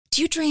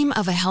Do you dream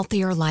of a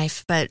healthier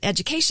life, but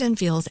education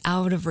feels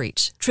out of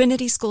reach?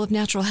 Trinity School of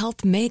Natural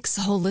Health makes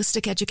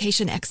holistic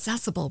education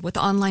accessible with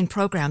online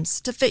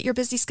programs to fit your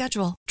busy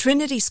schedule.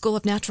 Trinity School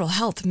of Natural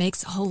Health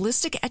makes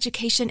holistic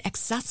education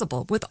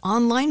accessible with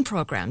online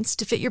programs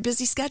to fit your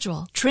busy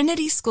schedule.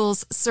 Trinity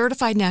School's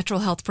Certified Natural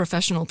Health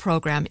Professional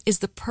Program is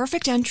the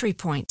perfect entry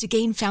point to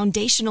gain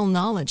foundational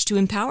knowledge to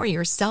empower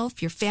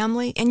yourself, your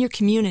family, and your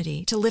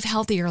community to live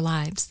healthier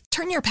lives.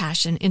 Turn your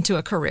passion into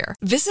a career.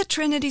 Visit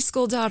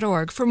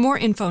trinityschool.org for more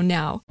info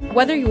now.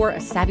 Whether you're a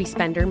savvy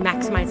spender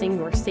maximizing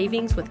your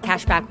savings with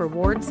cashback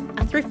rewards,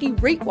 a thrifty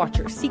rate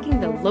watcher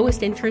seeking the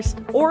lowest interest,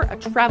 or a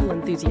travel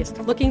enthusiast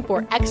looking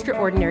for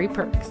extraordinary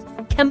perks,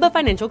 Kemba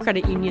Financial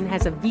Credit Union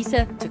has a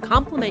visa to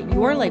complement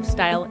your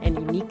lifestyle and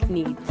unique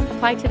needs.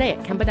 Apply today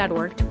at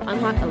Kemba.org to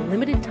unlock a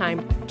limited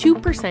time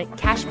 2%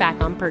 cash back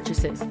on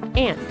purchases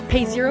and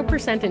pay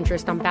 0%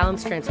 interest on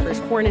balance transfers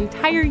for an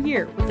entire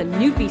year with a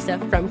new visa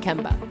from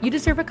Kemba. You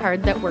deserve a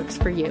card that works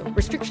for you.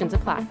 Restrictions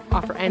apply.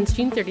 Offer ends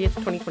June 30th,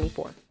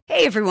 2024.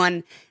 Hey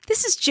everyone,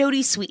 this is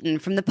Jody Sweeten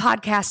from the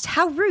podcast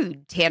How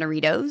Rude,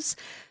 Tanneritos.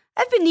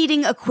 I've been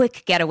needing a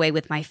quick getaway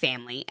with my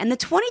family, and the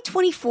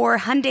 2024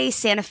 Hyundai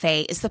Santa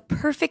Fe is the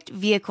perfect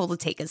vehicle to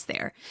take us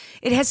there.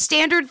 It has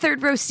standard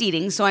third-row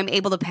seating, so I'm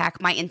able to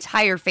pack my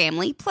entire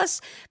family,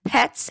 plus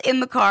pets, in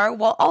the car,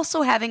 while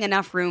also having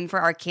enough room for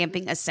our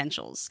camping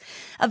essentials.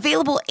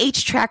 Available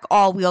H-Track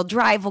all-wheel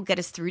drive will get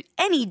us through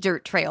any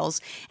dirt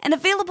trails, and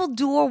available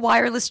dual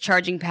wireless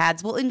charging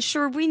pads will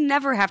ensure we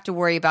never have to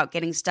worry about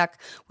getting stuck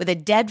with a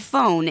dead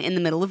phone in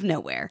the middle of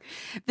nowhere.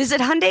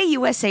 Visit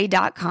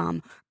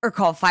HyundaiUSA.com or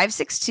call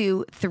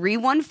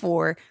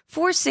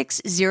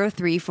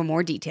 562-314-4603 for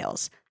more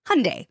details.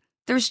 Hyundai,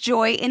 there's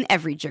joy in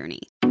every journey.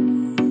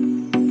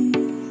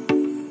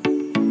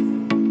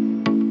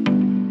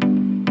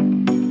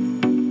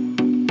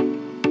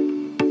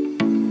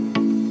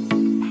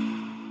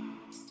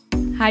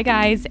 Hi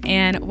guys,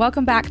 and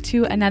welcome back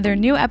to another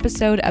new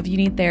episode of You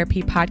Need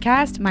Therapy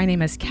podcast. My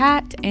name is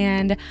Kat,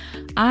 and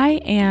I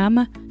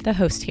am the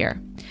host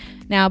here.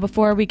 Now,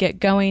 before we get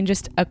going,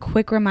 just a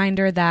quick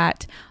reminder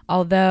that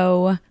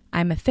although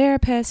I'm a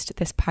therapist,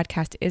 this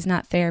podcast is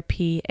not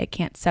therapy. It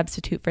can't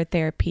substitute for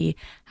therapy.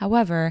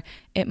 However,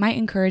 it might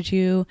encourage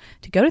you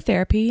to go to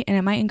therapy, and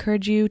it might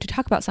encourage you to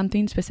talk about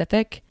something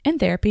specific in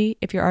therapy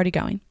if you're already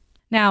going.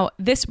 Now,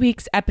 this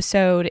week's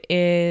episode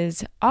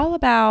is all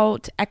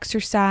about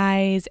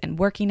exercise and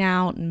working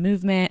out and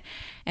movement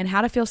and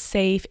how to feel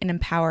safe and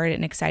empowered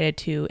and excited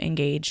to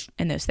engage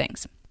in those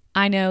things.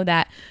 I know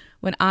that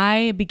when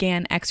I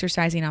began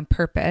exercising on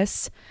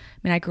purpose,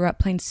 I grew up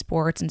playing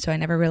sports, and so I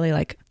never really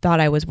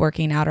thought I was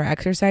working out or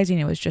exercising.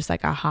 It was just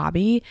like a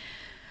hobby.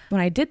 When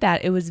I did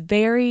that, it was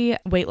very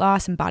weight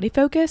loss and body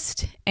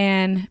focused.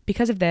 And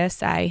because of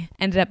this, I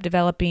ended up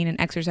developing an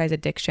exercise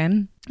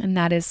addiction. And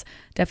that is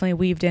definitely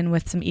weaved in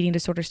with some eating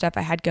disorder stuff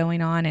I had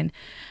going on. And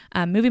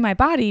moving my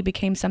body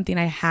became something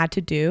I had to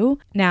do.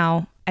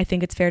 Now, I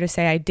think it's fair to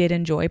say I did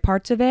enjoy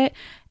parts of it.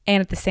 And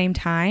at the same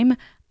time,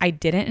 I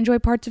didn't enjoy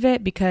parts of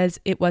it because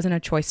it wasn't a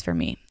choice for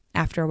me.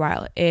 After a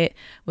while, it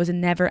was a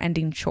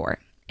never-ending chore.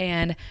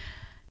 And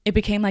it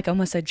became like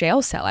almost a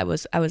jail cell I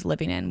was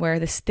living in, where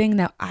this thing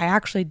that I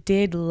actually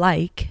did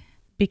like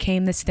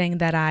became this thing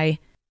that I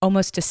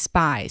almost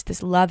despised,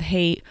 this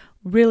love-hate,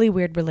 really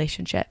weird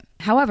relationship.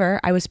 However,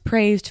 I was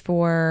praised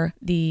for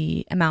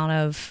the amount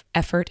of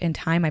effort and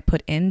time I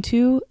put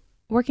into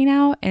working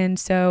out, and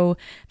so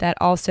that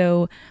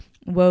also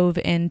wove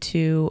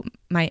into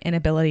my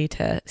inability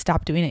to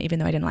stop doing it even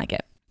though I didn't like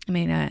it.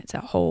 It's a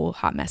whole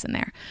hot mess in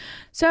there.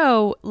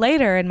 So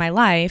later in my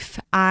life,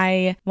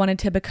 I wanted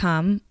to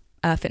become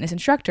a fitness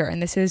instructor.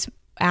 And this is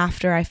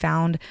after I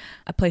found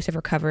a place of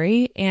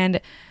recovery. And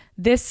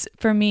this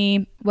for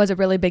me was a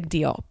really big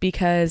deal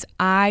because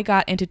I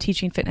got into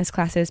teaching fitness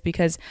classes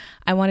because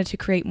I wanted to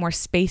create more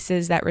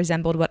spaces that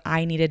resembled what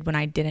I needed when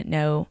I didn't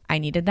know I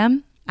needed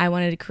them. I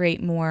wanted to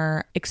create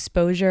more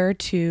exposure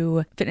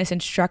to fitness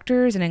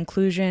instructors and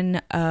inclusion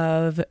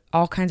of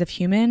all kinds of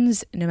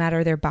humans, no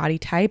matter their body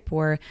type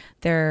or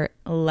their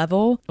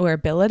level or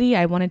ability.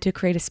 I wanted to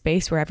create a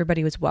space where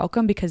everybody was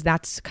welcome because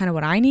that's kind of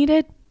what I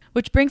needed.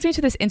 Which brings me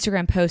to this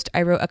Instagram post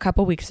I wrote a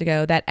couple weeks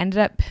ago that ended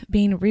up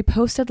being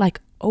reposted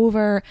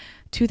over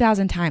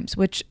 2,000 times,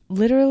 which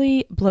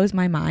literally blows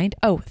my mind.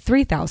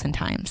 3,000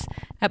 times.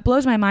 That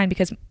blows my mind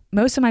because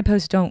most of my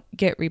posts don't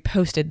get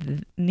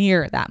reposted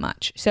near that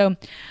much. So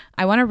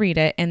I want to read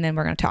it and then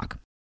we're going to talk.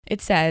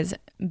 It says,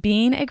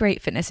 being a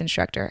great fitness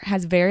instructor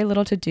has very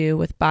little to do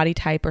with body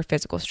type or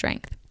physical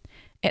strength.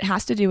 It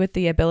has to do with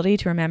the ability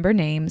to remember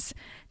names,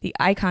 the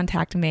eye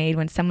contact made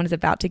when someone is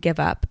about to give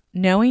up,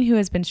 knowing who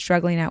has been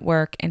struggling at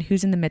work and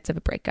who's in the midst of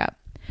a breakup.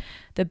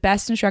 The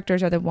best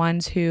instructors are the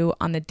ones who,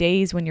 on the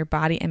days when your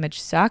body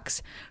image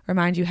sucks,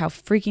 remind you how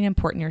freaking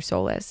important your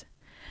soul is.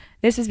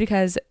 This is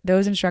because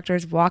those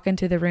instructors walk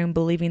into the room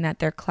believing that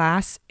their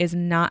class is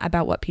not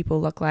about what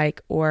people look like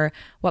or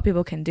what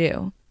people can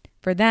do.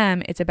 For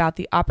them, it's about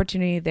the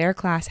opportunity their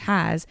class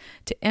has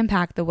to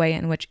impact the way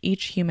in which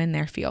each human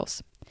there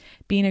feels.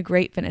 Being a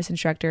great fitness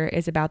instructor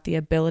is about the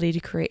ability to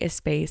create a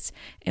space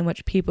in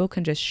which people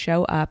can just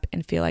show up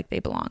and feel like they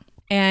belong.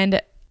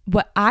 And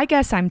what I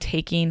guess I'm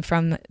taking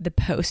from the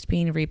post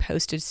being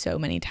reposted so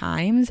many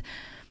times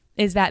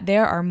is that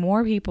there are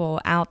more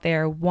people out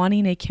there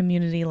wanting a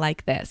community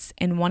like this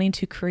and wanting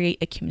to create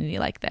a community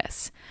like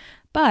this.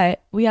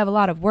 But we have a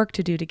lot of work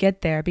to do to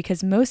get there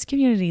because most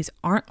communities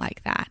aren't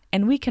like that.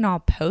 And we can all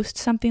post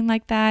something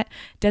like that.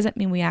 Doesn't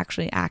mean we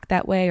actually act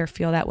that way or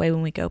feel that way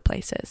when we go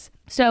places.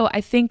 So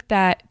I think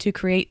that to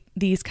create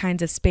these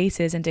kinds of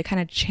spaces and to kind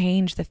of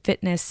change the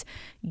fitness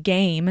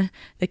game,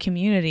 the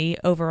community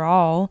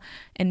overall,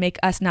 and make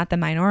us not the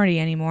minority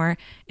anymore,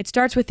 it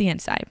starts with the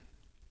inside.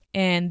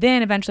 And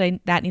then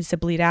eventually that needs to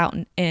bleed out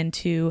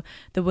into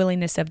the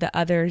willingness of the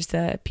others,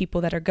 the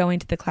people that are going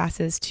to the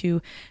classes, to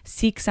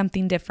seek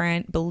something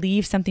different,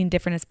 believe something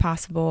different is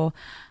possible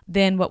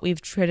than what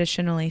we've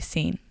traditionally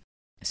seen.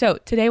 So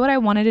today what I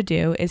wanted to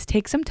do is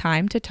take some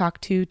time to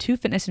talk to 2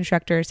 fitness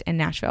instructors in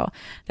Nashville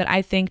that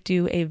I think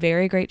do a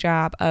very great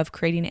job of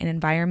creating an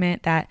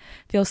environment that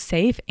feels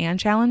safe and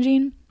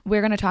challenging.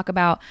 We're going to talk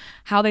about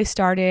how they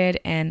started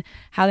and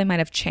how they might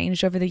have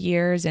changed over the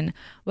years and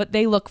what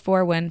they look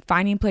for when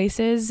finding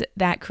places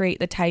that create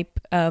the type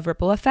of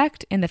ripple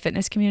effect in the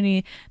fitness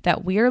community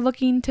that we're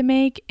looking to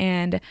make,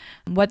 and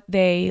what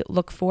they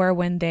look for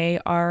when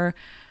they are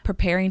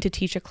preparing to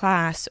teach a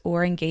class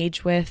or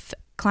engage with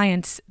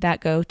clients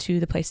that go to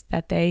the place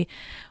that they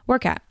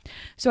work at.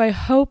 So I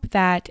hope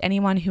that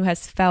anyone who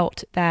has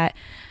felt that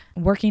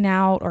working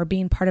out or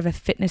being part of a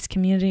fitness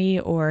community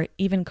or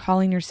even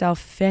calling yourself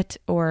fit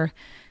or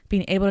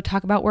being able to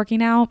talk about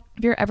working out,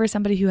 if you're ever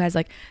somebody who has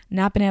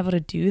not been able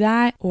to do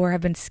that or have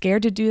been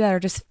scared to do that or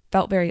just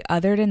felt very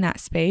othered in that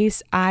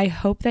space, I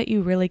hope that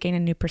you really gain a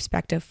new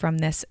perspective from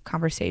this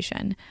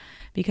conversation,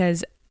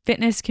 because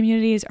fitness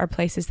communities are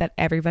places that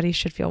everybody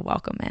should feel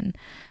welcome in,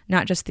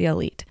 not just the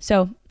elite.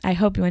 So I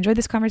hope you enjoyed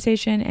this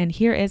conversation, and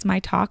here is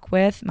my talk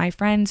with my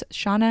friends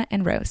Shauna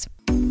and Rose.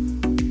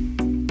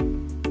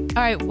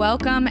 All right,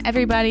 welcome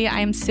everybody.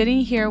 I'm sitting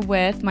here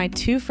with my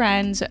 2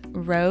 friends,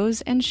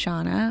 Rose and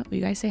Shauna. Will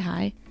you guys say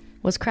hi?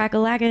 What's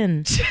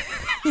crack-a-lackin'?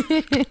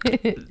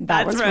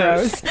 That was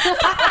Rose.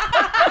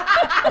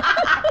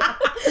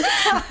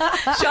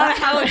 Shauna,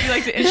 how would you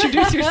like to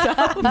introduce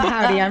yourself?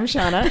 Howdy, I'm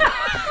Shauna.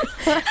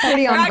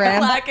 Pretty on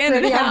brand.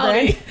 Pretty on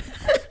brand.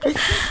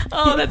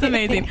 Oh, that's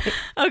amazing.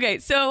 Okay,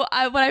 so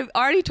what I've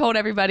already told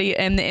everybody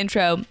in the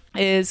intro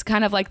is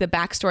kind of like the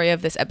backstory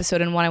of this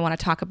episode and what I want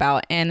to talk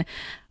about. And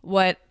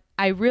what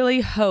I really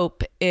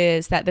hope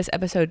is that this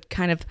episode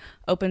kind of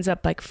opens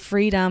up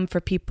freedom for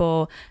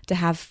people to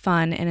have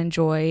fun and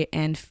enjoy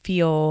and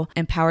feel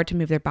empowered to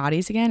move their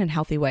bodies again in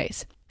healthy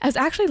ways. I was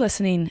actually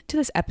listening to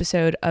this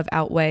episode of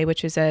Outweigh,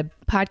 which is a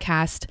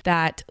podcast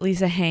that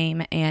Lisa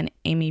Haim and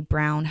Amy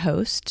Brown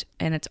host,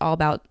 and it's all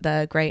about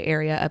the gray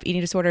area of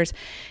eating disorders.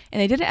 And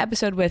they did an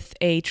episode with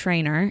a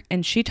trainer,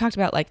 and she talked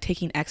about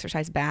taking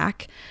exercise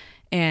back.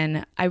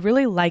 And I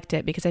really liked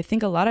it because I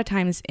think a lot of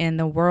times in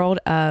the world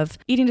of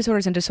eating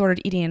disorders and disordered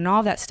eating and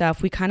all of that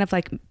stuff, we kind of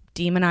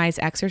demonize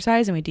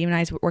exercise and we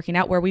demonize working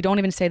out, where we don't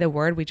even say the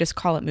word, we just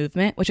call it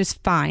movement, which is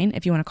fine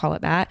if you want to call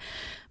it that.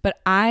 But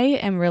I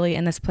am really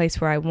in this place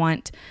where I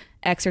want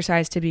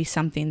exercise to be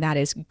something that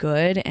is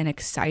good and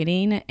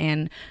exciting,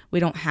 and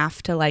we don't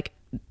have to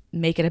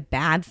make it a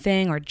bad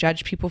thing or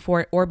judge people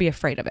for it or be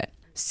afraid of it.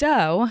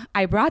 So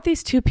I brought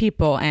these 2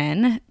 people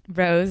in,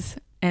 Rose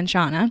and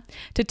Shauna,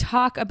 to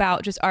talk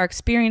about just our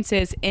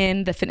experiences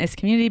in the fitness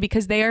community,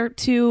 because they are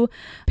 2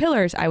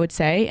 pillars, I would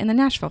say, in the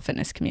Nashville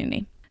fitness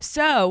community.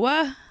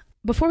 So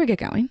before we get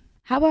going,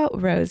 how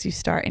about Rose, you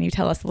start and you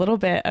tell us a little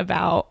bit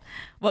about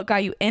what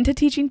got you into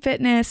teaching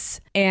fitness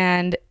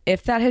and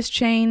if that has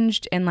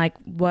changed, and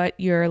what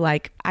your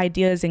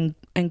ideas and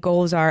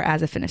goals are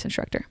as a fitness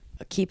instructor.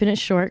 Keeping it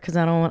short because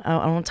I don't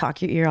want to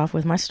talk your ear off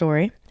with my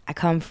story. I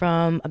come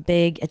from a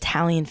big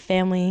Italian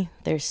family.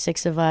 There's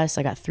 6 of us.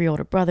 I got 3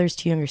 older brothers,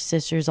 2 younger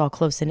sisters, all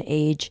close in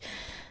age.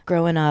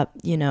 Growing up,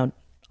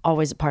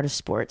 always a part of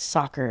sports,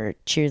 soccer,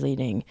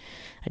 cheerleading.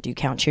 I do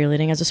count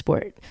cheerleading as a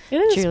sport. It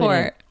is a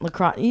sport.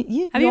 Lacrosse.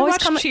 Have you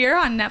watched Cheer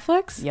on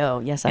Netflix?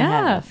 Yes, I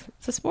have.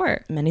 It's a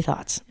sport. Many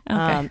thoughts.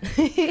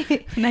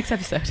 Okay. Next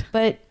episode.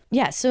 But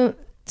yeah, so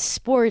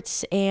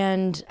sports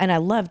and I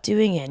love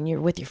doing it, and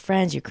you're with your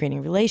friends, you're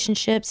creating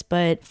relationships.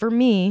 But for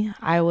me,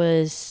 I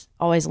was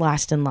always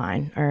last in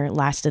line, or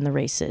last in the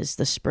races,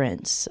 the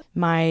sprints.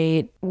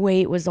 My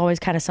weight was always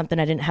kind of something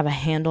I didn't have a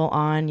handle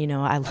on.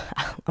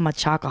 I'm a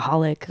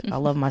chocoholic. I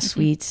love my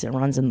sweets. It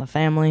runs in the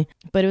family.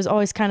 But it was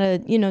always kind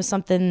of,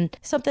 something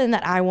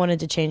that I wanted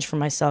to change for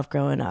myself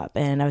growing up.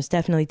 And I was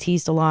definitely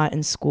teased a lot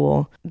in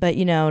school. But,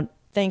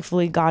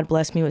 thankfully, God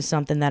blessed me with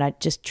something that I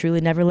just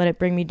truly never let it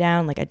bring me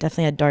down. I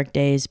definitely had dark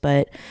days,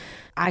 but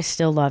I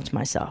still loved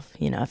myself,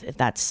 if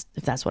that's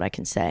what I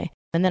can say.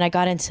 And then I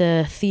got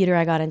into theater,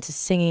 I got into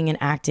singing and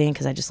acting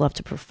because I just love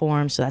to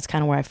perform. So that's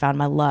kind of where I found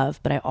my love,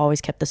 but I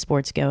always kept the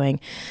sports going.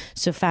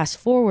 So fast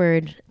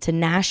forward to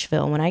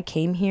Nashville. When I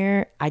came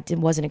here,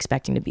 wasn't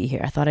expecting to be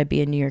here. I thought I'd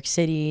be in New York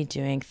City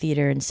doing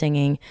theater and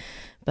singing.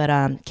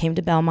 but came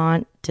to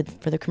Belmont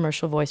for the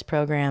commercial voice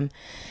program.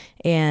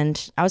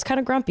 And I was kind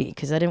of grumpy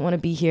because I didn't want to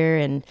be here.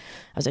 And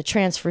I was a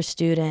transfer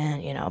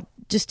student,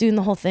 just doing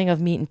the whole thing of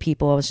meeting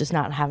people. I was just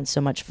not having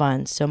so much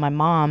fun. So my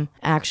mom,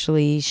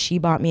 actually, she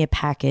bought me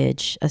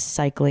a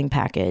cycling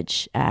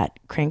package at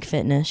Crank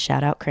Fitness.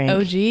 Shout out Crank.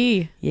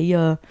 OG.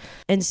 Yeah.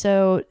 And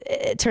so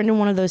it turned into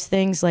one of those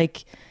things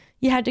like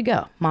you had to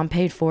go. Mom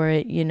paid for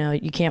it.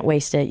 You can't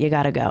waste it. You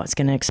got to go. It's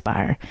going to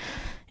expire.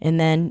 And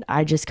then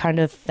I just kind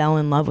of fell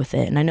in love with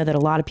it. And I know that a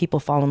lot of people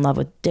fall in love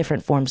with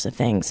different forms of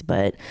things,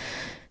 but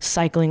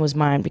cycling was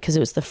mine because it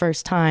was the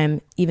first time,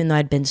 even though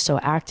I'd been so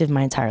active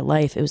my entire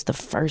life, it was the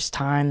first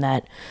time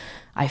that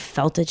I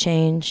felt a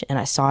change and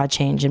I saw a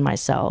change in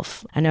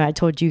myself. I know I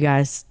told you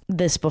guys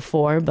this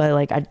before, but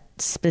like I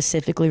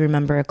specifically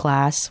remember a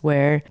class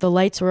where the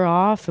lights were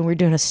off and we were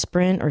doing a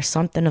sprint or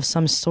something of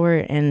some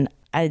sort. And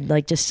I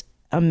like just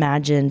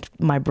imagined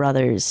my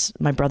brother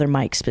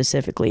Mike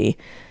specifically,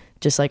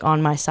 just like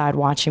on my side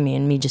watching me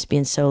and me just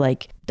being so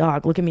like,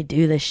 dog, look at me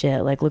do this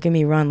shit. Like, look at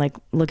me run. Like,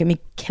 look at me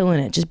killing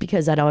it, just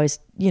because I'd always,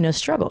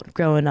 struggled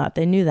growing up.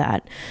 They knew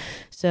that.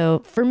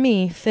 So for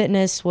me,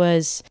 fitness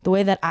was the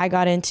way that I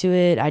got into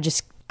it. I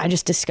just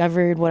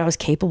discovered what I was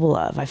capable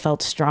of. I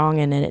felt strong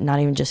in it, not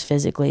even just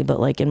physically, but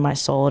like in my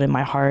soul and in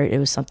my heart. It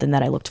was something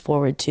that I looked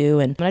forward to.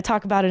 And when I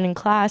talk about it in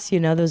class,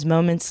 those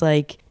moments,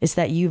 like it's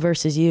that you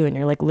versus you, and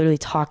you're like literally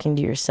talking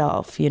to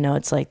yourself.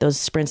 It's like those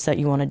sprints that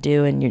you want to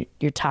do and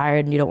you're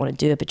tired and you don't want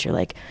to do it, but you're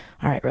like,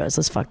 all right, Rose,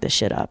 let's fuck this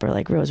shit up. Or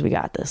like, Rose, we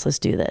got this. Let's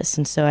do this.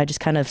 And so I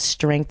just kind of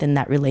strengthened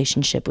that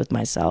relationship with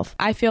myself.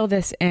 I feel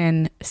this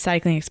in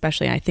cycling,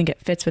 especially. I think it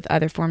fits with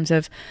other forms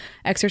of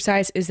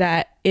exercise, is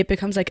that it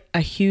becomes like a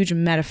huge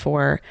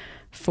metaphor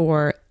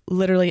for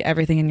literally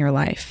everything in your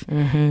life.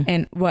 Mm-hmm.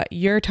 And what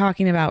you're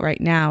talking about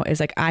right now is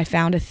like, I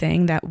found a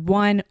thing that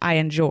I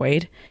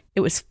enjoyed. It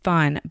was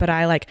fun, but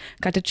I like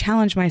got to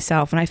challenge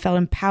myself and I felt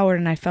empowered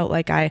and I felt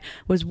like I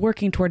was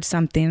working towards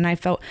something and I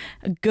felt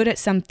good at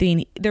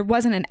something. There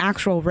wasn't an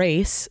actual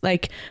race.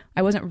 Like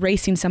I wasn't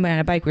racing somebody on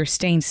a bike. We were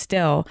staying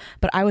still,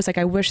 but I was like,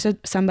 I wish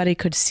that somebody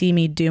could see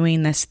me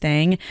doing this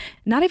thing,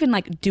 not even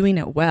like doing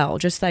it well,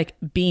 just like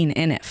being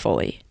in it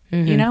fully.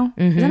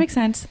 Mm-hmm. Does that make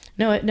sense?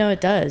 No,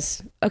 it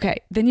does.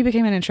 Okay. Then you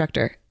became an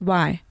instructor.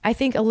 Why? I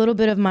think a little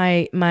bit of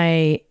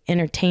my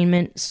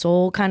entertainment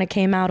soul kind of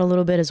came out a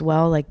little bit as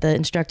well. Like the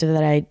instructor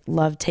that I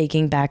loved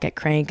taking back at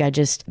Crank,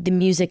 the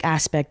music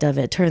aspect of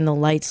it, turning the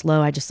lights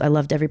low. I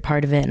loved every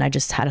part of it. And I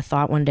just had a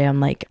thought one day, I'm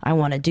like, I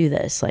want to do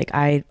this. Like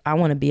I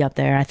want to be up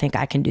there. I think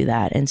I can do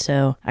that. And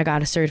so I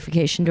got a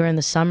certification during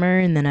the summer.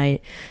 And then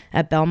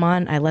at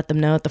Belmont, I let them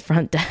know at the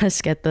front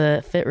desk at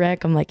the Fit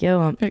Rec. I'm like, yo,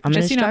 I'm an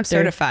instructor. I'm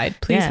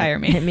certified. Please hire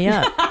me. Hit me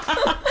up.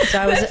 So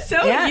I was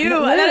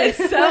That is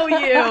so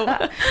you.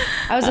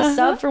 I was a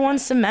sub for one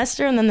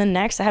semester, and then the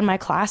next I had my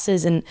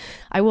classes. And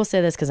I will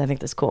say this because I think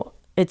this is cool.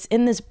 It's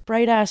in this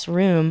bright ass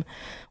room.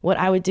 What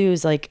I would do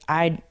is like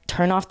I'd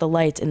turn off the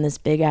lights in this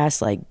big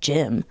ass like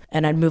gym,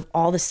 and I'd move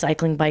all the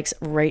cycling bikes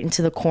right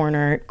into the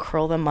corner,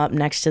 curl them up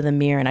next to the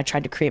mirror, and I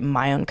tried to create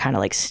my own kind of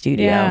like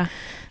studio. Yeah.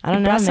 I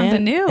don't know, man.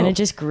 Something new. And it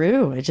just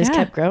grew. It just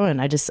kept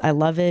growing. I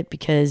love it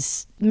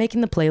because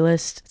making the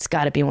playlist, it's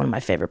got to be one of my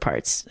favorite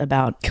parts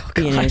about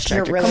being an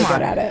instructor. You're really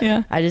good at it.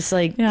 Yeah. I just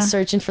like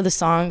searching for the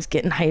songs,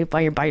 getting hyped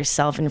while you're by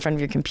yourself in front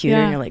of your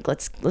computer, and you're like,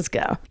 let's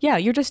go. Yeah,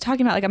 you're just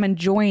talking about like I'm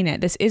enjoying it.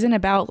 This isn't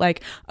about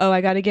like, oh, I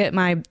got to get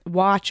my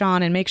watch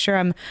on and make sure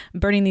I'm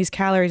burning these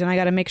calories, and I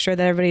got to make sure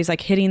that everybody's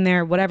like hitting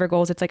their whatever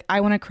goals. It's like I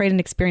want to create an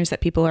experience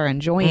that people are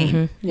enjoying.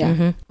 Mm-hmm. Yeah.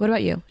 Mm-hmm. What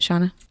about you,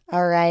 Shauna?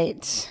 All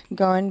right.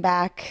 Going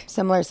back,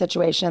 similar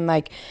situation.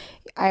 Like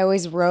I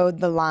always rode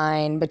the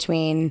line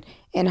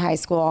in high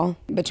school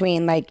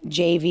between like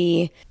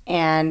JV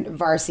and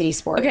varsity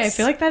sports. Okay, I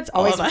feel like that's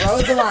always all of us.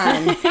 rode the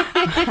line.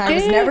 I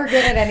was never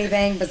good at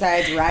anything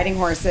besides riding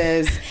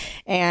horses.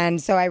 And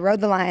so I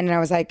rode the line and I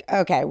was like,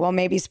 okay, well,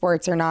 maybe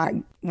sports are not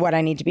what I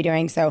need to be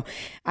doing. So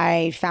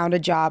I found a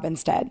job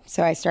instead.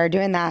 So I started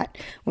doing that,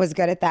 was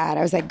good at that.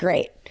 I was like,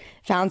 great.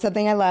 Found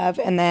something I love.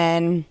 And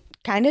then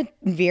kind of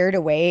veered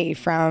away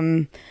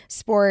from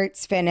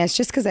sports, fitness,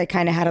 just because I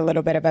kind of had a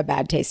little bit of a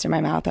bad taste in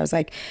my mouth. I was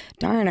like,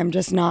 darn, I'm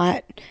just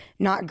not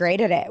great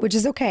at it, which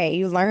is okay.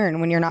 You learn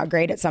when you're not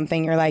great at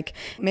something. You're like,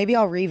 maybe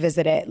I'll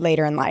revisit it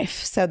later in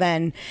life. So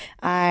then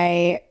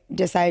I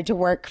decided to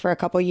work for a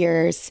couple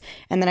years,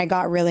 and then I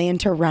got really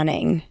into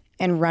running.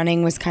 And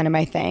running was kind of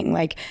my thing.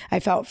 Like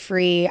I felt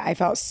free. I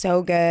felt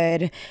so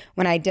good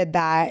when I did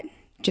that.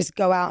 Just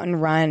go out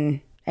and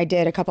run. I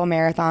did a couple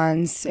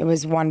marathons. It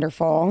was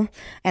wonderful.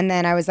 And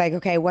then I was like,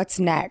 okay,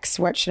 what's next?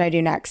 What should I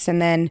do next? And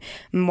then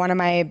one of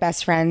my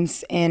best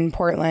friends in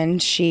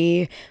Portland,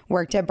 she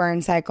worked at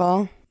Burn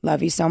Cycle.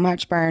 Love you so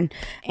much, Burn.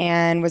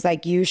 And was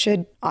like, you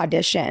should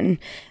audition.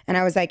 And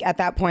I was like, at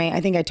that point,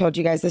 I think I told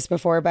you guys this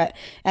before, but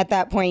at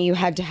that point you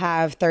had to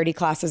have 30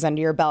 classes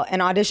under your belt,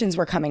 and auditions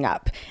were coming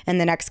up in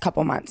the next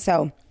couple months.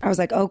 So I was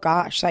like, oh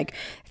gosh, like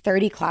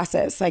 30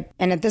 classes. Like,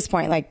 and at this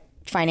point, like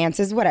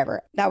finances,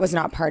 whatever. That was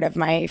not part of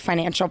my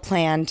financial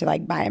plan to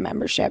like buy a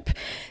membership.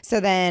 So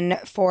then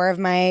 4 of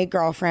my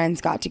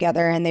girlfriends got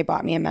together and they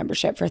bought me a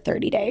membership for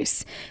 30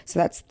 days. So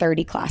that's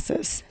 30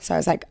 classes. So I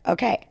was like,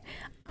 okay,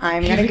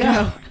 I'm going to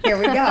go. Here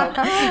we go.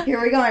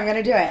 Here we go. I'm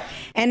going to do it.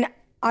 And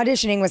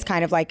auditioning was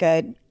kind of like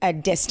a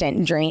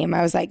distant dream.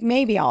 I was like,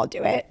 maybe I'll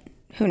do it.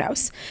 Who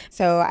knows?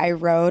 So I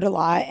rode a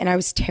lot and I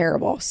was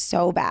terrible,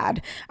 so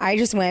bad. I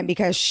just went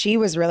because she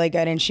was really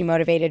good and she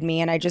motivated me.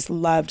 And I just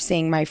loved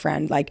seeing my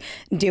friend like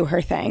do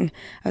her thing.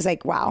 I was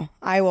like, wow,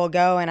 I will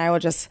go and I will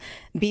just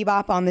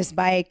bebop on this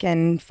bike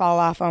and fall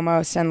off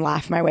almost and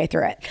laugh my way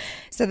through it.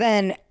 So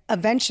then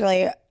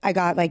eventually I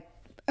got like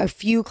a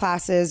few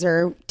classes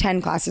or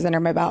 10 classes under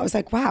my belt. I was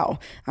like, wow,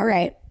 all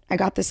right. I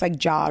got this like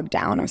jog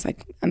down. I was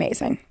like,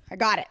 amazing. I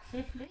got it.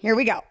 Here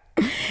we go.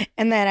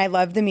 And then I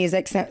loved the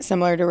music,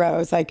 similar to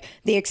Rose. Like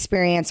the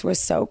experience was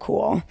so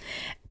cool.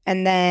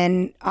 And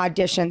then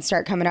auditions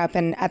start coming up.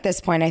 And at this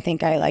point, I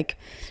think I like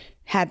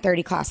had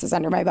 30 classes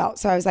under my belt.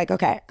 So I was like,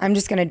 okay, I'm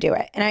just going to do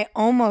it. And I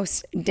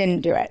almost didn't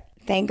do it.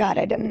 Thank God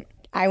I didn't.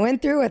 I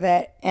went through with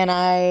it. And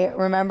I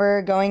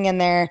remember going in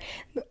there,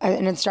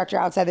 an instructor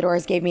outside the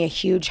doors gave me a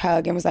huge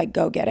hug and was like,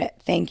 go get it.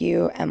 Thank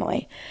you,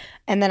 Emily.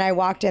 And then I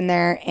walked in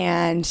there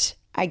and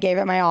I gave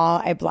it my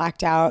all. I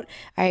blacked out.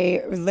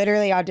 I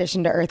literally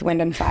auditioned to Earth,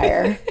 Wind, and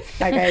Fire.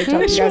 Like I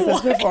told you guys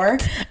this before.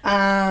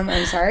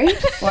 I'm sorry.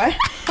 What?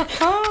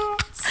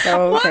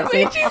 So What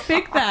crazy. made you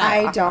pick that?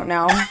 I don't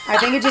know. I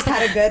think it just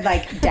had a good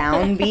like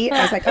downbeat.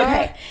 I was like,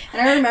 okay.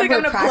 And I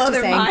remember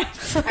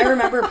practicing. I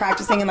remember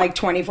practicing in like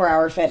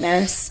 24-hour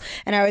fitness,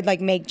 and I would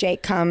like make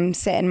Jake come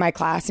sit in my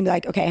class and be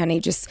like, okay, honey,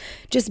 just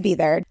be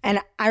there. And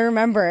I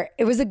remember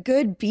it was a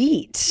good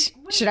beat.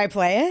 Should I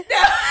play it?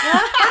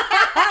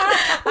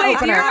 Wait,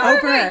 do you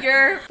remember Opener.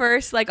 your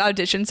first like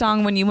audition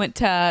song when you went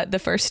to the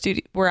first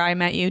studio where I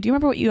met you? Do you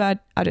remember what you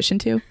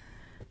auditioned to?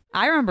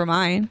 I remember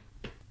mine.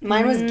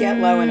 Mine was Get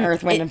Low and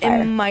Earth, Wind, and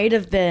Fire. It might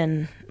have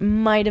been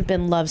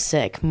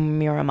Lovesick,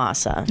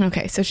 Muramasa.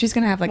 Okay, so she's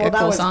gonna have like a Well, that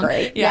cool was song.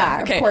 great.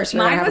 Yeah, of course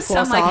you're gonna Mine have a was cool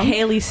some like song.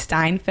 Haley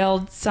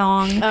Steinfeld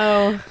song.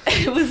 Oh.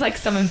 It was like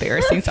some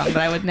embarrassing song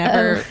that I would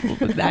never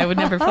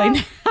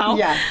play now.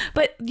 Yeah.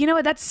 But you know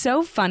what? That's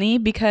so funny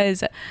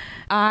because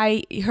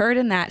I heard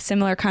in that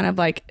similar kind of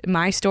like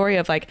my story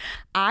of like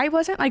I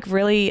wasn't like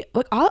really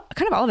like all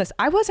of this.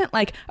 I wasn't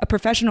like a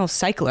professional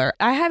cycler.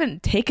 I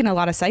haven't taken a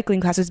lot of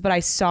cycling classes, but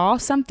I saw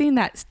something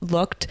that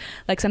looked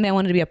like something I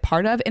wanted to be a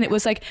part of, and it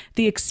was like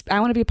I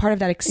want to be a part of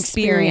that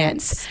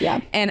experience.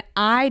 Yeah. And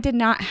I did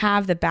not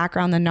have the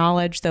background, the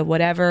knowledge, the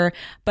whatever,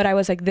 but I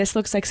was like, this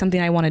looks like something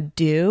I want to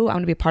do. I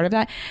want to be a part of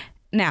that.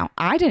 Now,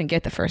 I didn't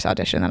get the first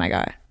audition that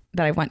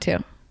I went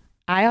to.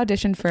 I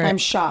auditioned for... I'm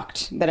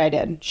shocked that I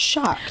did.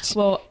 Shocked.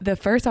 Well, the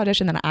first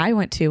audition that I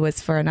went to was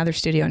for another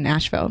studio in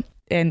Nashville.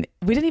 And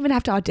we didn't even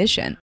have to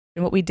audition.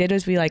 And what we did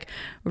was we like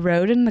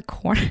rode in the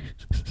corner.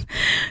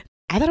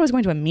 I thought I was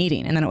going to a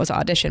meeting and then it was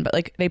audition. But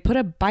like they put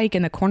a bike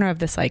in the corner of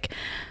this like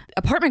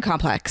apartment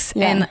complex.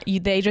 Yeah.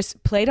 And they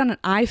just played on an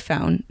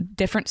iPhone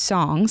different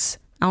songs.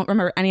 I don't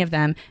remember any of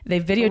them. They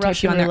videotaped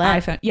Russian you on their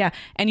roulette. iPhone. Yeah.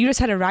 And you just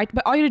had to ride,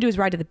 but all you had to do was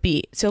ride to the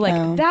beat. So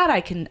like that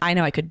I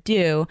know I could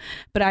do,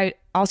 but I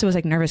also was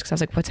like nervous because I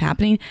was like, what's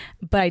happening?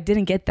 But I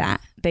didn't get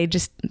that. I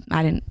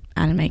didn't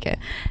make it.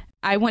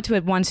 I went to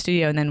one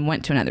studio and then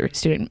went to another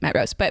studio at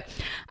Rose, but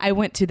I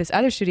went to this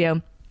other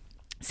studio.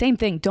 Same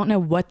thing. Don't know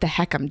what the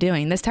heck I'm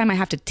doing. This time I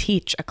have to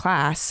teach a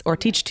class or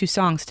teach 2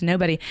 songs to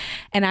nobody.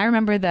 And I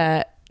remember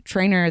the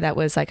trainer that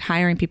was like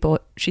hiring people,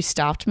 she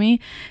stopped me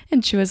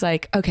and she was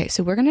like, okay,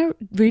 so we're going to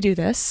redo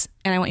this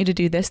and I want you to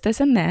do this, this,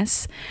 and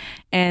this.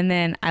 And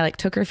then I like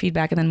took her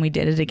feedback and then we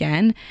did it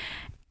again.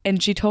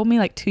 And she told me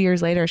like 2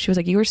 years later, she was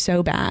like, you were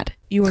so bad.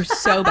 You were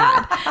so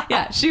bad.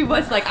 Yeah. She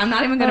was like, I'm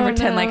not even going to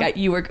pretend like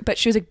you were, but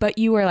she was like, but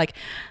you were like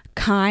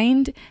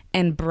kind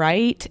and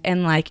bright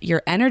and like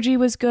your energy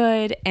was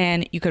good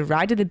and you could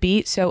ride to the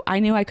beat. So I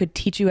knew I could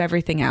teach you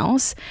everything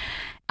else.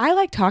 I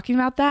like talking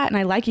about that, and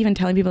I like even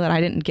telling people that I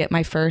didn't get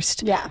my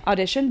first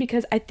audition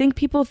because I think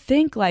people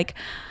think like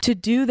to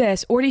do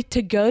this or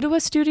to go to a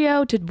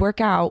studio to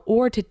work out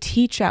or to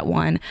teach at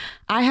one,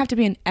 I have to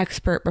be an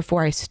expert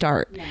before I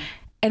start. Yeah.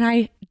 And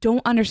I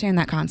don't understand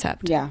that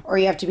concept. Yeah. Or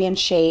you have to be in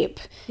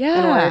shape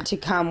in order to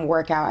come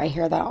work out. I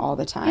hear that all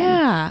the time.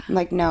 Yeah. I'm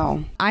like,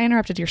 no. I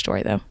interrupted your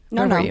story though.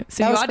 No, Where no. were you?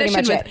 So that you was pretty auditioned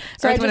much with it.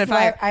 So Earth, Wind, and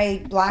Fire.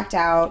 I blacked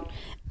out.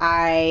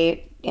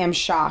 I am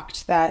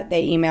shocked that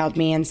they emailed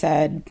me and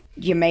said,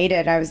 you made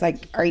it. I was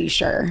like, are you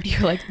sure?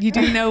 You're like, you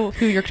do know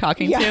who you're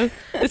talking to?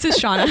 This is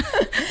Shauna.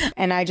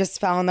 And I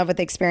just fell in love with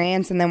the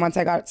experience. And then once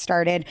I got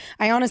started,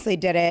 I honestly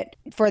did it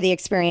for the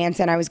experience,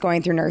 and I was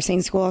going through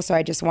nursing school. So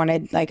I just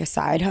wanted like a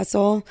side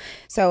hustle.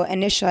 So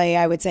initially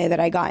I would say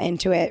that I got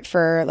into it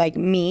for like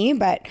me,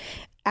 but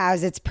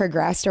as it's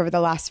progressed over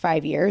the last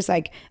 5 years,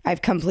 like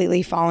I've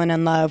completely fallen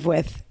in love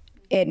with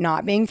it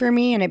not being for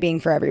me and it being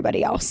for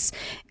everybody else.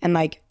 And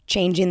like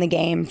changing the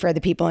game for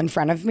the people in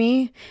front of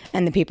me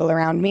and the people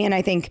around me. And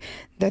I think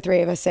the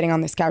three of us sitting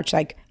on this couch,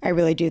 like, I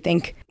really do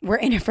think we're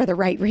in it for the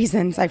right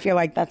reasons. I feel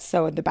like that's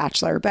so The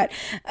Bachelor, but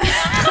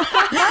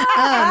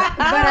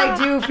I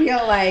do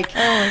feel like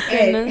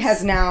it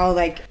has now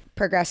like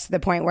progressed to the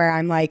point where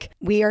I'm like,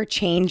 we are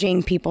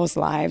changing people's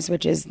lives,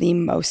 which is the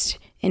most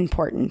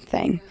important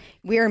thing.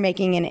 We are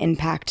making an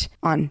impact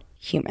on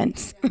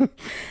humans.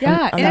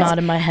 Yeah, I'm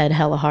nodding my head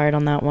hella hard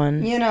on that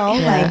one. You know,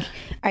 like,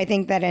 I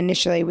think that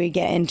initially we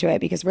get into it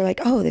because we're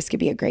like, oh, this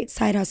could be a great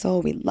side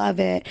hustle. We love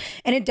it.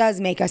 And it does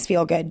make us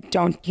feel good.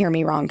 Don't hear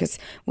me wrong, because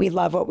we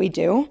love what we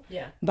do.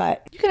 Yeah.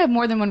 But you could have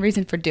more than one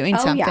reason for doing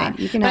something. Yeah,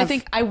 you can but I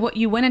think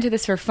you went into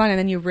this for fun, and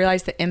then you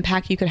realized the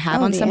impact you could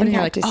have on somebody.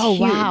 You're like, oh,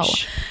 huge. Wow,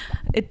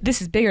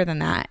 this is bigger than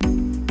that.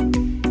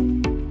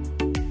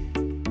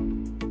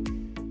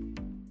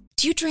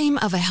 Do you dream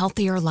of a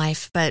healthier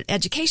life, but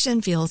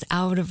education feels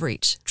out of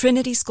reach?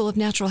 Trinity School of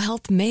Natural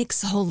Health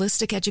makes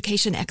holistic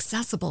education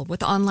accessible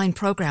with online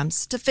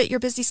programs to fit your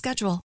busy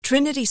schedule.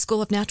 Trinity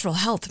School of Natural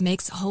Health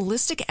makes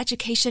holistic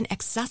education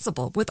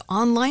accessible with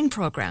online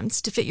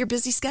programs to fit your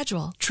busy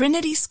schedule.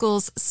 Trinity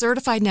School's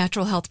Certified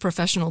Natural Health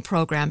Professional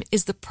Program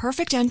is the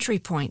perfect entry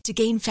point to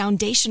gain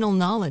foundational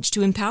knowledge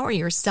to empower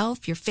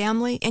yourself, your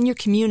family, and your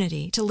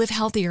community to live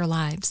healthier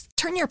lives.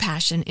 Turn your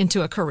passion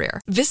into a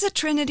career. Visit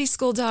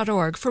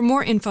trinityschool.org for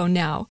more info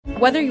now.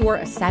 Whether you're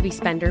a savvy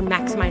spender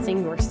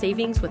maximizing your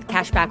savings with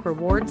cashback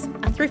rewards,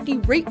 a thrifty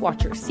rate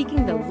watcher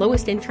seeking the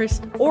lowest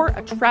interest, or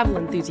a travel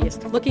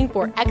enthusiast looking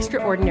for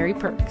extraordinary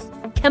perks,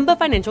 Kemba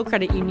Financial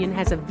Credit Union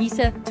has a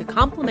visa to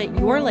complement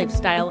your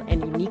lifestyle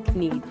and unique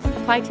needs.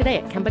 Apply today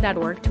at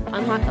Kemba.org to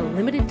unlock a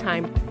limited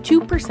time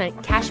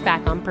 2% cash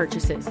back on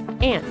purchases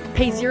and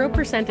pay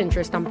 0%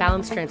 interest on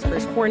balance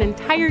transfers for an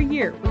entire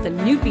year with a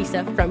new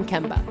visa from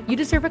Kemba. You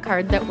deserve a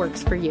card that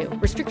works for you.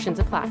 Restrictions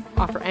apply.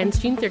 Offer ends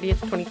June 30th,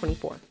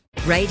 2024.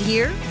 Right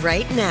here,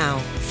 right now.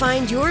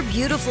 Find your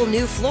beautiful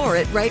new floor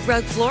at Right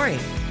Rug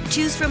Flooring.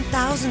 Choose from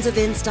thousands of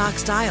in-stock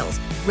styles,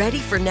 ready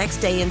for next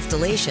day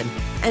installation,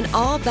 and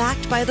all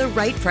backed by the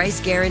right price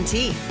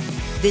guarantee.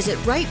 Visit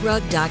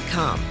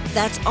rightrug.com.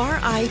 That's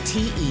RITERUG.com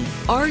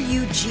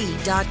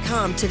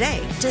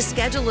today to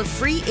schedule a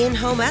free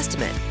in-home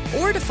estimate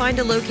or to find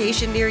a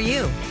location near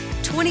you.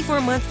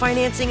 24-month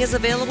financing is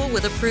available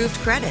with approved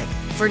credit.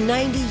 For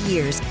 90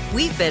 years,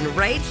 we've been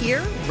right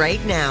here,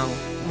 right now.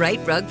 Right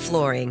Rug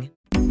Flooring.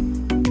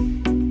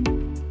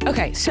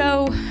 Okay,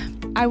 so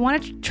I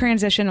want to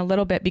transition a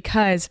little bit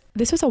because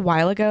this was a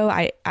while ago.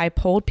 I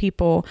polled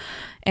people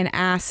and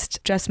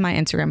asked just my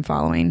Instagram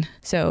following.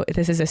 So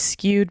this is a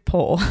skewed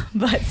poll,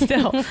 but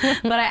still.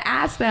 But I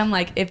asked them,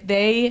 like, if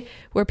they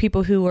were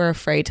people who were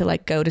afraid to,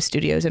 like, go to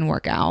studios and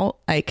work out,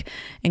 like,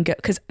 and go,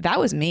 because that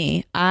was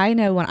me. I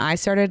know when I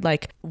started,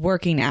 like,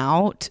 working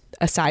out,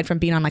 aside from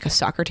being on, like, a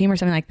soccer team or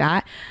something like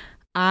that,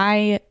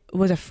 I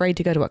was afraid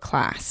to go to a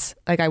class.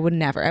 Like, I would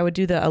never. I would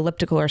do the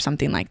elliptical or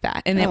something like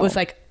that. And it was,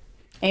 like,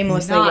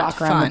 aimlessly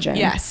walk around the gym.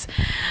 Yes.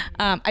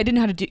 I didn't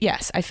know how to do,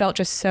 I felt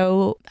just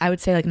so, I would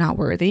say, like, not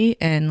worthy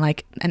and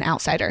like an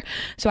outsider.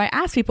 So I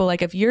asked people,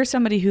 like, if you're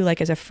somebody who, like,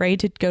 is afraid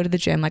to go to the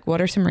gym, like,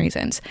 what are some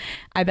reasons?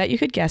 I bet you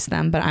could guess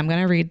them, but I'm going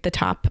to read the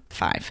top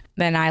 5.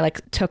 Then I,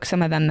 like, took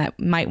some of them that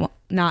might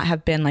not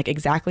have been, like,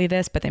 exactly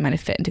this, but they might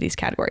have fit into these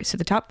categories. So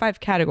the top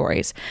 5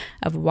 categories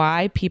of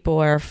why people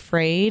are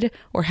afraid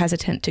or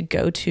hesitant to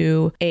go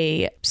to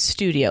a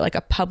studio, like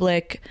a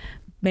public,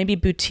 maybe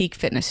boutique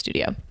fitness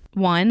studio.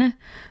 1,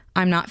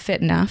 I'm not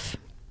fit enough,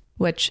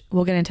 which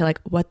we'll get into, like,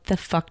 what the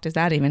fuck does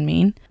that even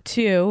mean?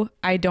 2,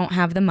 I don't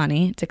have the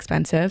money. It's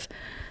expensive,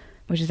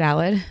 which is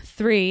valid.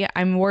 3,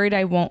 I'm worried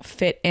I won't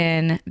fit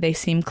in. They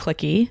seem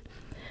cliquey.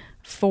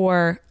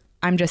 4,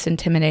 I'm just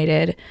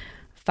intimidated.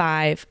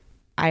 5,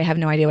 I have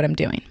no idea what I'm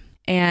doing.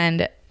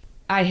 And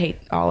I hate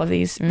all of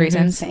these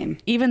reasons. Same.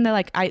 Even though,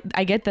 like, I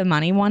get the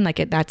money one,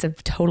 like, that's a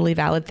totally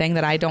valid thing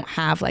that I don't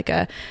have, like,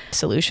 a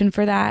solution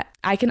for that.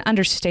 I can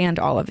understand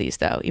all of these,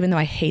 though, even though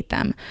I hate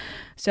them.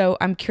 So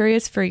I'm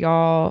curious for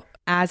y'all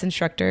as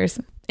instructors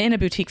in a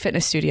boutique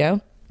fitness studio,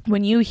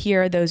 when you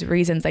hear those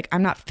reasons, like,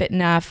 I'm not fit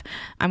enough,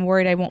 I'm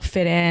worried I won't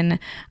fit in,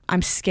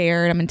 I'm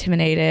scared, I'm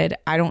intimidated,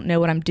 I don't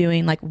know what I'm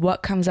doing, like,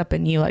 what comes up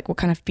in you? Like, what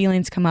kind of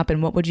feelings come up,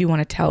 and what would you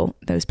want to tell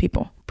those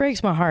people?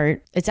 Breaks my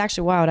heart. It's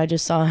actually wild. I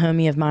just saw a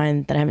homie of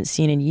mine that I haven't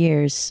seen in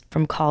years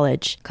from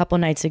college a couple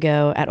nights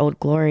ago at Old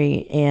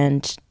Glory,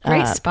 and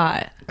Great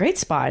spot.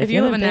 If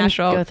you live in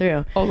Nashville, go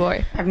through Old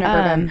Glory. I've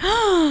never been.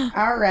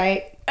 All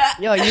right.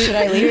 Yo, should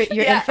I leave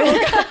your info?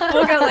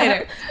 We'll go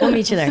later. We'll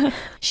meet you there.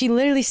 She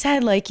literally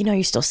said, like, you know,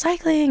 you're still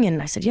cycling?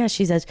 And I said, yeah.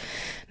 She says,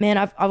 man,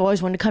 I've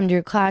always wanted to come to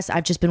your class.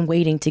 I've just been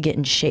waiting to get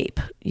in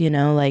shape, you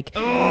know, like.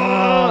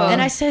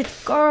 And I said,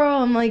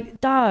 girl, I'm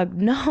like, dog,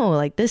 no,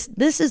 like, this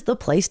is the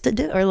place to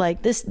do, or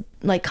like this,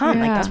 like, come,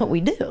 like, that's what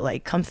we do,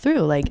 like, come through,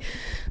 like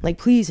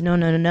please, no,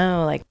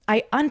 like,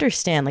 I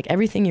understand, like,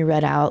 everything you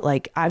read out,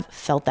 like, I've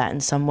felt that in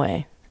some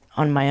way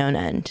on my own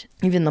end,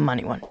 even the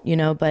money one, you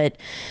know, but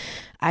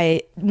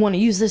I want to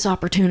use this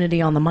opportunity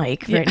on the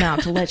mic right now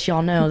to let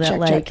y'all know that,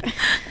 like,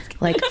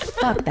 Like,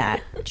 fuck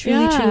that.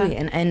 Truly.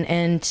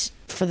 And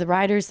for the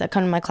riders that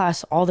come to my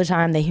class all the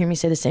time, they hear me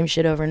say the same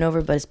shit over and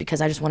over, but it's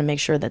because I just want to make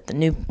sure that the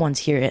new ones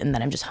hear it and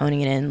that I'm just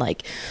honing it in.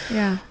 Like,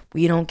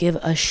 we don't give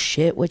a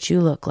shit what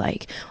you look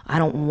like. I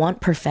don't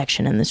want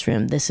perfection in this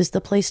room. This is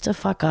the place to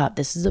fuck up.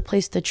 This is the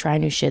place to try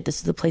new shit. This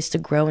is the place to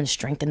grow and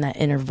strengthen that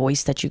inner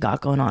voice that you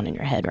got going on in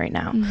your head right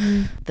now.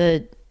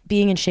 The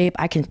being in shape,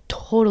 I can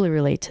totally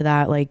relate to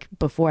that. Like,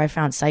 before I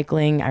found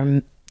cycling,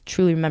 I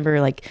truly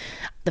remember, like,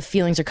 the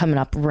feelings are coming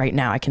up right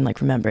now. I can,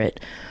 like, remember it.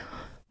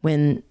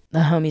 When the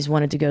homies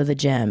wanted to go to the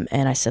gym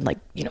and I said, like,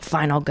 you know,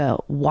 fine, I'll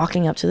go.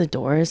 Walking up to the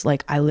doors,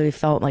 like, I literally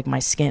felt like my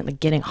skin, like,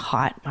 getting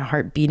hot, my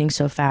heart beating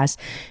so fast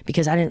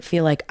because I didn't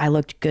feel like I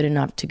looked good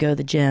enough to go to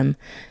the gym.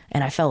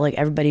 And I felt like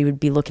everybody would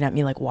be looking at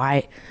me like,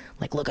 why?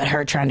 Like, look at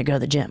her trying to go to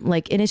the gym.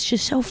 Like, and it's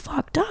just so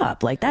fucked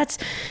up. Like, that's,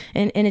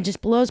 and it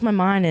just blows my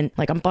mind. And,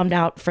 like, I'm bummed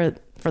out for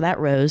that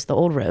Rose, the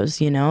old Rose,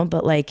 you know,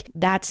 but, like,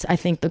 that's, I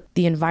think,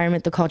 the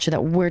environment, the culture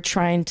that we're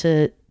trying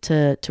to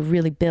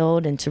really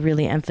build and to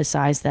really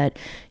emphasize that,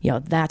 you know,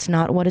 that's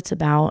not what it's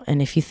about.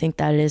 And if you think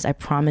that it is, I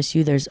promise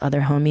you there's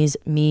other homies,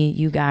 me,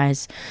 you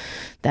guys,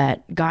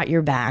 that got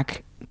your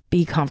back.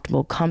 Be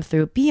comfortable, come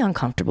through, be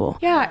uncomfortable.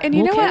 Yeah. And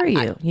you we'll know carry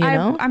what? you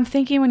know? I'm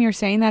thinking when you're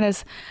saying that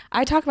is,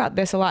 I talk about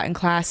this a lot in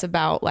class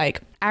about,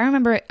 like, I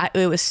remember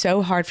it was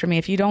so hard for me.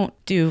 If you don't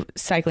do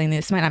cycling,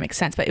 this might not make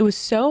sense, but it was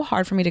so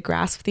hard for me to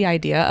grasp the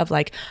idea of,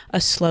 like, a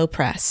slow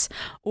press.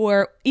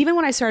 Or even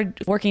when I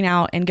started working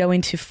out and going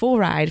to Full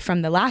Ride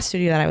from the last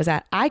studio that I was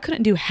at, I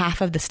couldn't do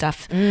half of the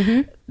stuff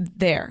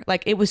there.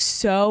 Like, it was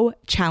so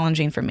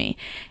challenging for me.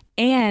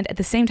 And at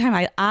the same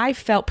time, I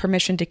felt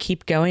permission to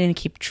keep going and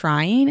keep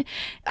trying.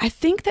 I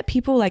think that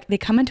people, like, they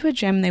come into a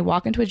gym, they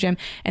walk into a gym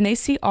and they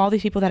see all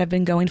these people that have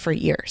been going for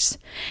years.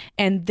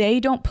 And they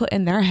don't put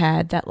in their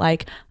head that,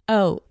 like,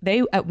 oh,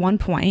 they at one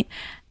point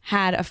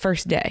had a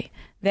first day.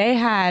 They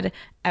had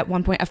at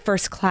one point a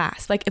first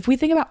class. Like, if we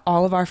think about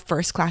all of our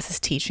first classes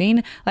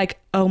teaching, like,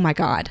 oh my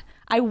God.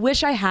 I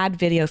wish I had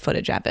video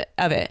footage of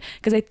it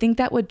because I think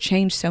that would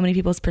change so many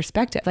people's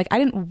perspective. Like, I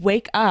didn't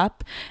wake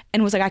up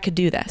and was like, I could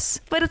do this.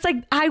 But it's like,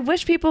 I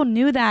wish people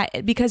knew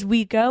that, because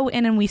we go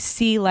in and we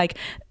see, like,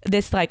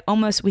 this, like,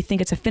 almost we think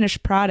it's a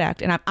finished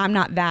product, and I'm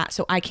not that,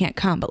 so I can't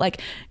come. But,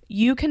 like,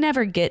 you can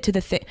never get to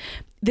the thing.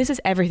 This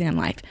is everything in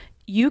life.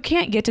 You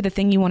can't get to the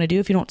thing you want to do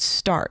if you don't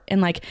start.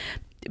 And, like,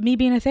 me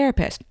being a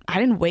therapist, I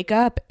didn't wake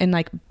up and,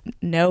 like,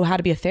 know how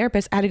to be a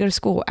therapist. I had to go to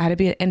school. I had to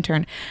be an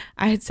intern.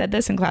 I had said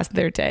this in class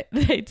the other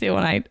day too.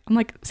 And I'm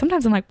like,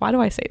 sometimes I'm like, why do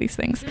I say these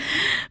things?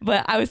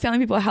 But I was telling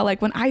people how,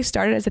 like, when I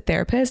started as a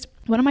therapist,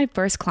 one of my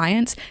first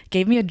clients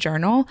gave me a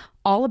journal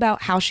all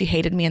about how she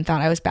hated me and thought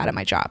I was bad at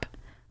my job.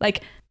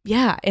 Like,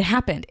 yeah, it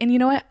happened. And you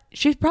know what?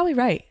 She's probably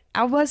right.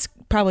 I was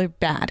probably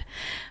bad,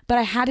 but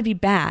I had to be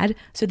bad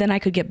so then I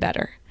could get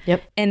better.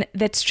 Yep. And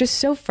that's just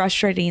so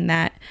frustrating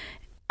that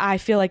I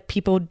feel like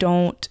people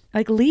don't,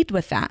 like, lead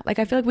with that. Like,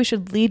 I feel like we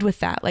should lead with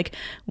that. Like,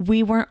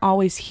 we weren't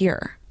always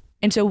here.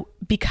 And so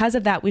because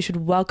of that, we should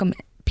welcome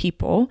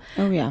people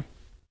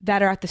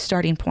that are at the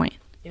starting point.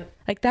 Yep.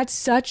 Like, that's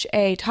such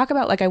a, talk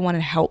about, like, I want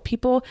to help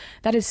people.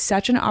 That is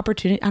such an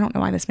opportunity. I don't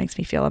know why this makes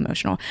me feel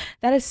emotional.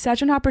 That is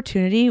such an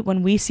opportunity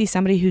when we see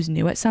somebody who's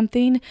new at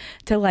something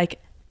to,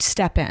 like,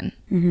 step in.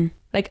 Mm-hmm.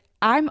 Like,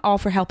 I'm all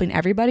for helping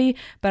everybody,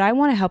 but I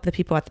want to help the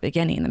people at the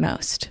beginning the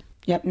most.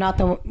 Yep. I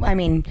want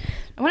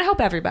to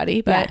help everybody,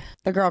 but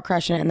the girl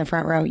crushing it in the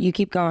front row. You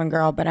keep going,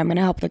 girl, but I'm going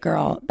to help the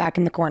girl back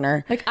in the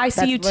corner. Like, I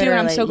see you too, and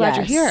I'm so glad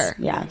you're here.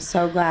 Yeah.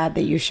 So glad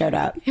that you showed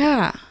up.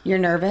 Yeah. You're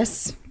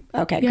nervous?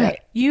 Okay, great.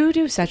 You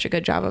do such a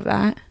good job of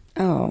that.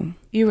 Oh.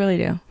 You really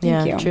do.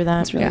 Thank you. True that.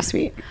 That's really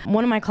sweet.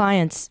 One of my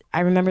clients,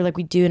 I remember, like,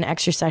 we do an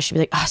exercise. She'd be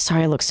like, oh,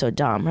 sorry, I look so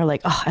dumb. Or,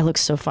 like, oh, I look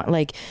so fun.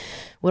 Like,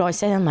 would always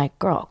say, I'm like,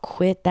 girl,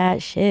 quit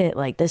that shit.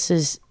 Like, this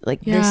is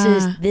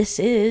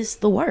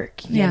the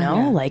work, you know?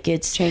 Yeah. Like,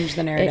 it's change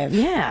the narrative.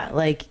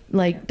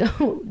 Like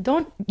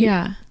don't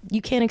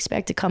you can't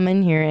expect to come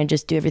in here and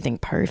just do everything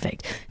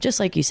perfect. Just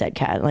like you said,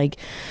 Kat, like,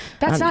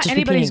 that's not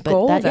anybody's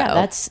goal, though.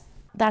 Yeah,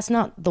 that's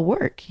not the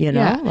work, you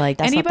know? Yeah. Like,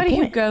 that's anybody not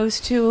the who goes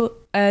to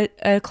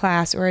a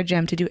class or a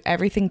gym to do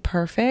everything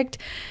perfect,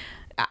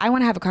 I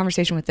want to have a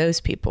conversation with those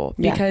people,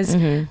 because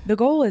the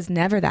goal is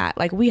never that.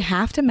 Like, we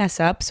have to mess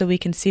up so we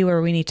can see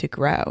where we need to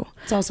grow.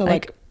 It's also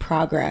like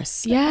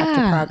progress. Yeah.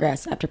 After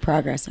progress, after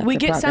progress, after we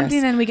get progress.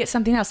 something and we get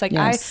something else. Like,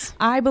 yes.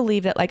 I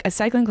believe that, like, a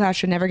cycling class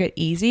should never get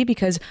easy,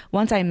 because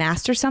once I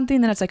master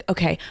something, then it's like,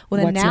 okay, well,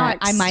 then what's now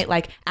next? I might,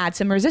 like, add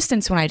some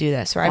resistance when I do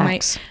this, or Facts. I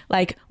might,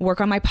 like, work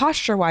on my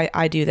posture while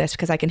I do this,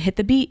 because I can hit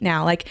the beat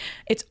now. Like,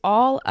 it's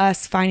all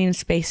us finding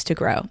space to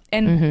grow.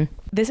 And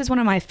this is one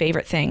of my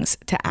favorite things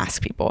to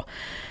ask people,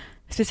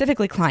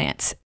 specifically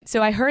clients.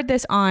 So I heard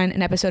this on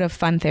an episode of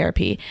Fun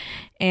Therapy,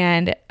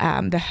 and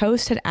the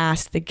host had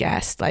asked the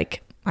guest,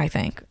 like, I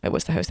think it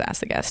was the host that asked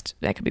the guest,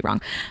 I could be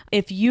wrong,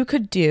 if you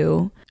could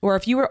do, or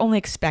if you were only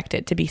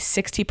expected to be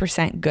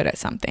 60% good at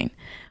something,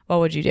 what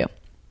would you do?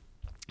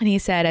 And he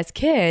said, as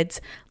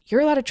kids,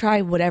 you're allowed to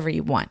try whatever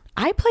you want.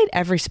 I played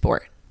every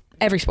sport.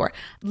 every sport,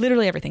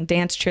 literally everything,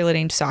 dance,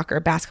 cheerleading, soccer,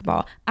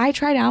 basketball. I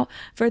tried out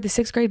for the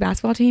 6th grade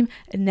basketball team,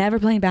 never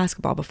playing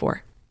basketball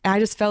before. I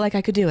just felt like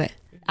I could do it.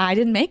 I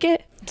didn't make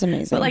it. It's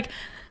amazing. But like,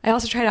 I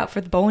also tried out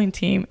for the bowling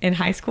team in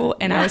high school,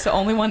 and I was the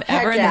only one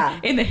ever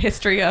in the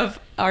history of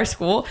our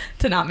school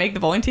to not make the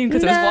bowling team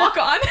because it was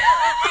walk-on.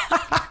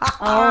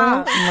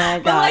 Oh my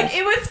god! But like,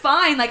 it was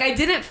fine. Like, I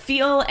didn't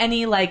feel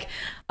any like,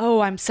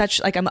 oh, I'm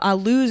a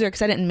loser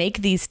because I didn't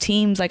make these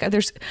teams. Like,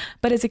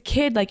 but as a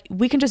kid, like,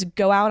 we can just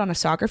go out on a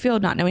soccer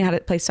field not knowing how to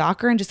play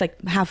soccer and just like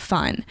have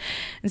fun.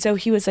 And so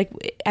he was like,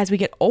 as we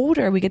get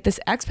older, we get this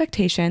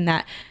expectation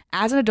that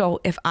as an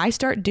adult, if I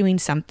start doing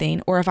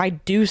something or if I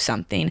do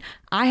something,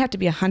 I have to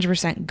be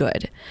 100%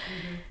 good.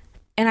 Mm-hmm.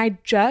 And I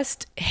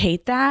just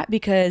hate that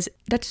because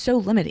that's so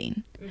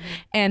limiting. Mm-hmm.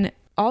 And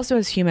also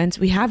as humans,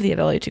 we have the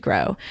ability to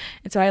grow.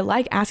 And so I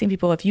like asking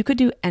people, if you could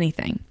do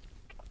anything,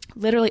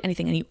 literally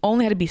anything, and you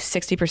only had to be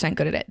 60%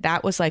 good at it,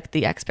 that was like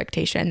the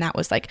expectation. That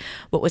was like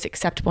what was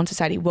acceptable in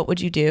society. What would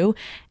you do?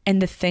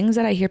 And the things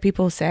that I hear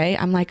people say,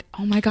 I'm like,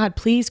 oh my God,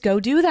 please go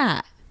do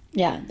that.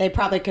 Yeah, they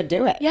probably could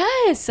do it.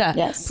 Yes.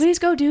 Please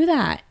go do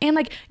that. And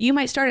like, you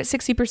might start at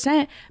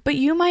 60%, but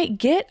you might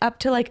get up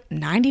to like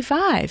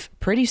 95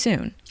 pretty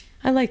soon.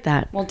 I like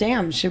that. Well,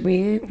 damn, what should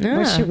we do?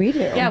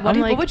 Yeah,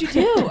 what would you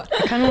do?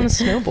 I kind of want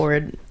to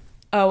snowboard.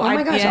 Oh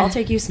my gosh, I'll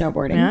take you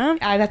snowboarding.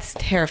 Yeah? That's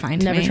terrifying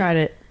to me. Never tried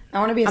it. I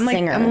want to be a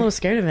singer. I'm a little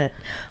scared of it.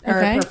 Or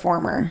a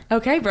performer.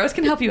 Okay, Rose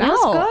can help you out.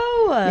 Let's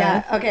go.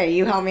 Yeah, okay,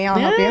 you help me, I'll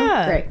help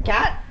you. Great.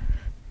 Kat?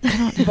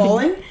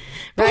 Bowling?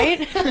 Right?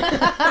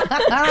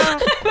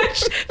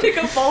 Pick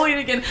up bowling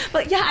again.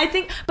 But yeah, I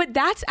think, but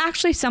that's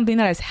actually something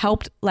that has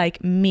helped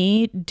like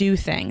me do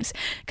things.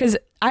 Because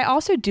I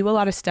also do a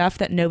lot of stuff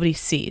that nobody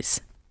sees.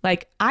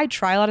 Like, I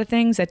try a lot of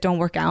things that don't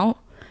work out,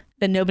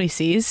 that nobody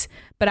sees,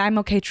 but I'm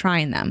okay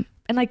trying them.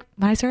 And like,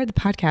 when I started the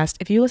podcast,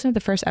 if you listen to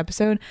the first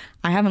episode,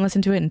 I haven't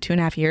listened to it in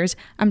 2.5 years.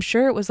 I'm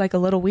sure it was like a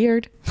little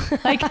weird.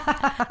 Like,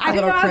 I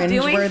didn't know what I was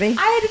doing.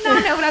 I did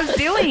not know what I was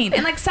doing.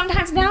 And like,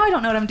 sometimes now I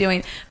don't know what I'm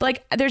doing. But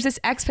like, there's this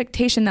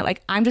expectation that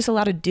like, I'm just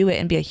allowed to do it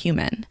and be a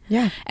human.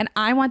 Yeah. And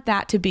I want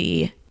that to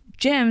be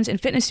gyms and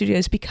fitness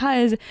studios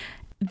because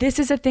this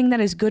is a thing that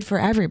is good for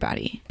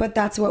everybody. But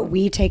that's what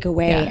we take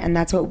away, and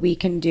that's what we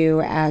can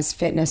do as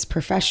fitness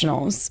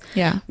professionals.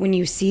 Yeah. When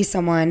you see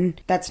someone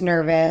that's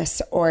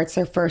nervous or it's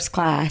their first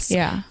class,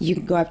 you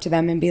can go up to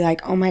them and be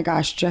like, oh my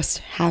gosh, just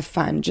have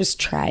fun. Just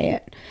try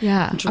it.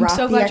 Yeah. Drop I'm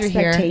so the glad you're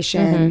here.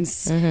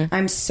 expectations.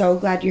 I'm so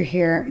glad you're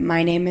here.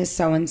 My name is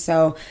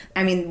so-and-so.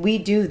 I mean, we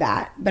do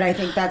that, but I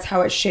think that's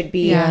how it should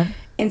be. Yeah.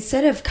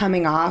 Instead of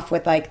coming off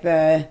with like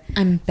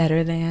I'm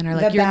better than, or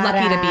like, you're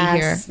lucky to be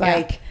here.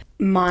 Like,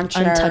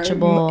 mantra,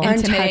 untouchable,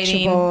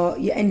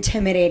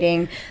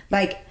 intimidating.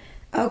 Like,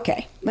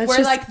 okay, let's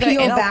just like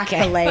peel back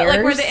the layers. But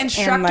like, where the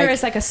instructor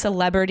is like a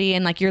celebrity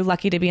and like, you're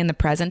lucky to be in the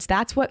presence.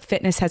 That's what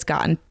fitness has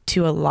gotten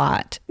to a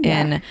lot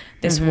in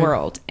this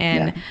world.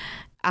 And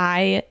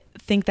I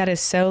think that is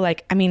so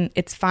like, I mean,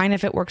 it's fine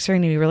if it works for you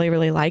and you really,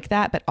 really like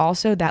that, but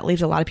also that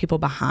leaves a lot of people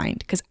behind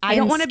because I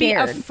don't want to be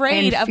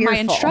afraid of my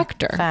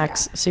instructor.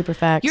 Facts, super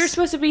facts. You're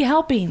supposed to be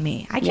helping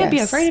me. I can't be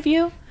afraid of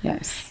you.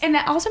 Yes. And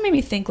that also made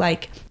me think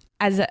like,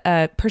 as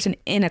a person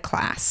in a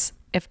class,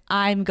 if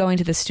I'm going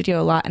to the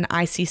studio a lot and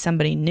I see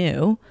somebody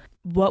new,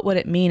 what would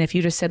it mean if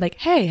you just said like,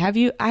 hey,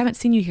 I haven't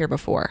seen you here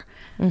before.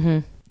 Mm-hmm.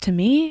 To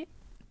me,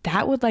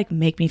 that would like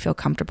make me feel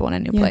comfortable in a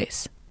new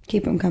place.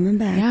 Keep them coming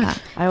back. Yeah.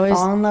 I always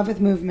fall in love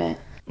with movement.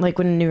 Like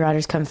when new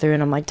riders come through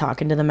and I'm like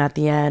talking to them at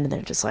the end and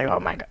they're just like, oh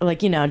my God,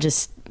 like, you know,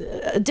 just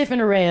a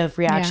different array of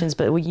reactions.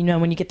 But you know,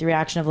 when you get the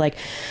reaction of like,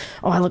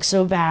 oh, I look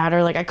so bad,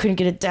 or like I couldn't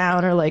get it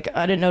down, or like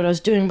I didn't know what I was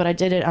doing, but I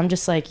did it. I'm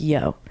just like,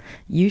 yo,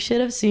 you should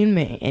have seen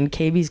me in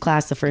KB's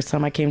class the first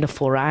time I came to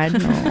full ride.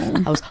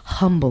 I was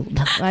humbled.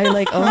 I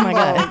like, oh my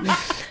God.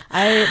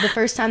 The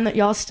first time that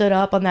y'all stood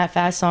up on that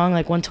fast song,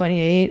 like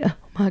 128, oh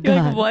my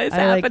God. Like, what is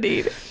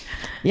happening?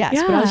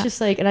 Yes, but I was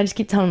just like, and I just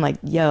keep telling them like,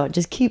 yo,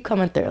 just keep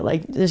coming through.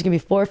 Like, there's gonna be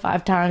 4 or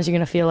 5 times you're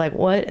gonna feel like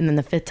what, and then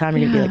the 5th time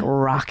you're gonna be like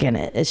rocking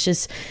it. It's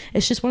just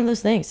one of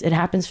those things. It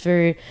happens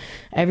for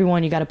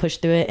everyone. You got to push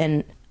through it.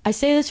 And I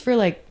say this for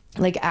like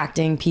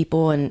acting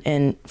people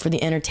and for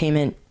the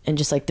entertainment and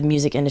just like the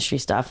music industry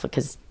stuff,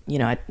 because you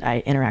know I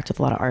interact with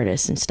a lot of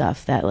artists and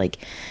stuff that like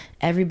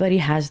everybody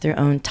has their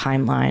own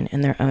timeline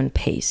and their own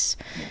pace.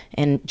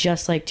 And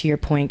just like to your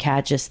point,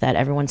 Kat, just that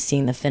everyone's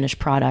seeing the finished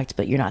product,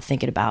 but you're not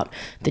thinking about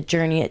the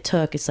journey it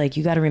took. It's like,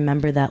 you got to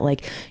remember that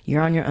like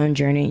you're on your own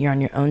journey, you're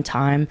on your own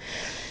time.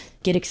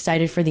 Get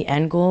excited for the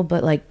end goal,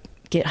 but like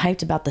get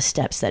hyped about the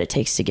steps that it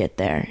takes to get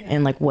there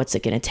and like what's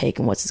it going to take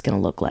and what's it going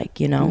to look like,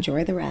 you know?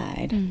 Enjoy the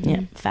ride. Mm-hmm.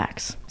 Yeah,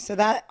 facts. So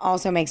that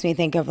also makes me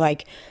think of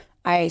like,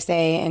 I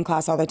say in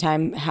class all the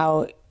time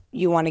how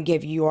you want to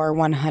give your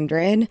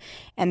 100,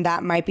 and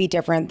that might be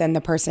different than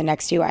the person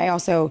next to you. I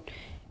also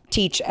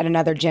teach at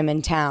another gym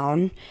in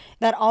town,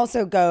 that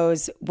also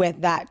goes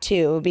with that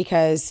too,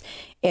 because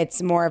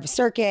it's more of a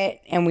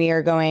circuit and we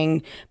are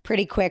going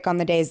pretty quick on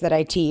the days that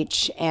I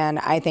teach. And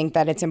I think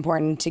that it's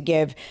important to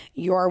give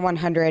your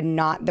 100,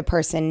 not the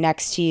person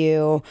next to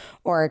you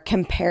or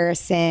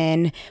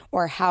comparison,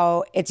 or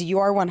how it's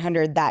your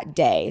 100 that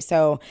day.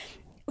 So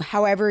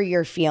however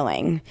you're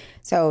feeling.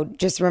 So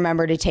just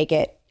remember to take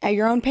it at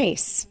your own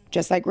pace,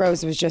 just like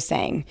Rose was just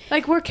saying.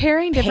 Like, we're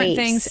carrying different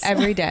things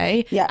every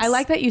day. Yes. I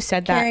like that you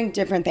said that. Carrying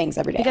different things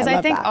every day. Because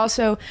I think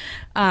also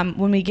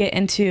when we get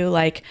into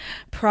like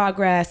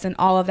progress and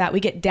all of that, we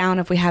get down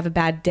if we have a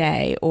bad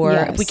day or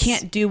if we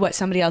can't do what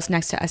somebody else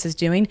next to us is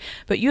doing.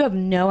 But you have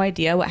no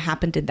idea what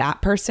happened to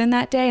that person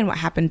that day and what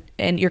happened,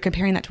 and you're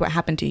comparing that to what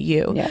happened to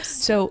you. Yes.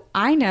 So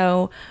I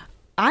know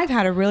I've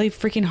had a really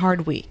freaking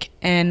hard week.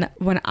 And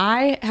when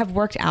I have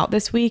worked out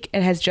this week,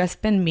 it has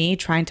just been me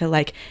trying to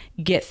like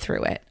get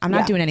through it. I'm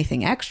not doing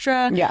anything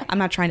extra. Yeah. I'm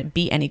not trying to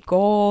beat any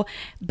goal.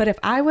 But if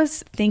I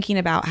was thinking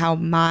about how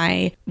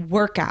my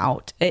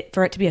workout,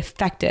 for it to be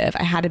effective,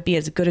 I had to be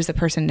as good as the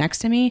person next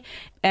to me,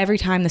 every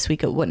time this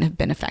week it wouldn't have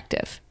been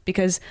effective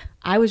because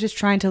I was just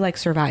trying to like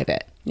survive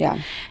it.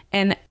 Yeah.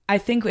 And I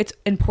think it's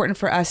important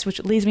for us, which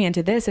leads me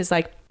into this, is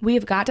like, we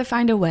have got to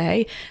find a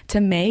way to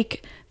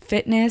make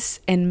fitness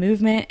and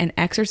movement and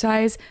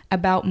exercise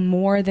about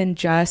more than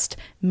just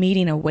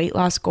meeting a weight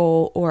loss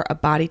goal or a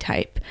body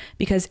type.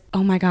 Because,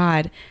 oh my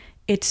God,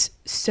 it's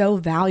so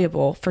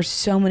valuable for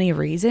so many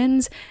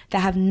reasons that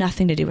have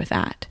nothing to do with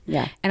that.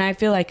 Yeah. And I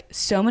feel like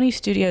so many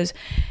studios,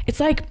 it's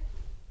like,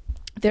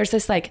 there's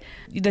this like,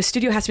 the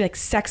studio has to be like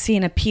sexy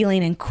and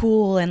appealing and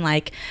cool. And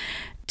like,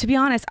 to be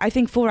honest, I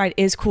think Full Ride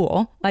is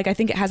cool. Like, I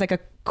think it has like a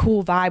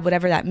cool vibe,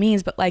 whatever that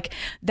means. But like,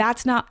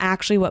 that's not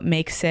actually what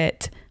makes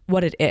it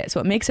what it is.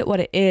 What makes it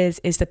what it is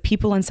the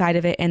people inside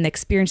of it and the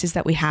experiences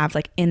that we have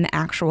like in the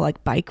actual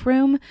like bike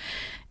room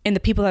and the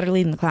people that are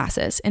leading the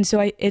classes. And so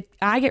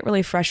I get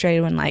really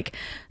frustrated when like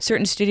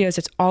certain studios,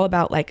 it's all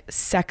about like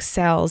sex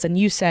sells. And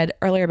you said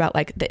earlier about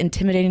like the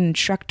intimidating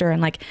instructor,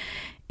 and like,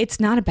 it's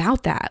not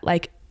about that.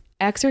 Like,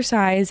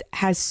 exercise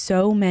has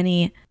so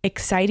many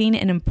exciting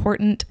and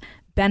important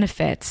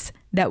benefits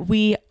that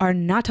we are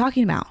not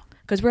talking about.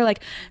 Because we're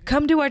like,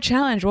 come do our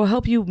challenge. We'll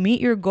help you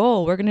meet your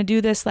goal. We're going to do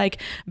this,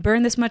 like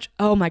burn this much.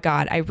 Oh my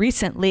God. I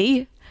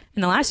recently,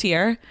 in the last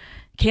year,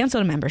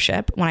 canceled a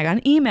membership when I got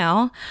an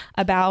email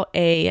about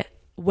a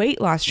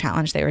weight loss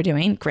challenge they were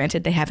doing.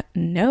 Granted, they have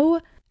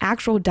no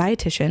actual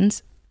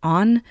dietitians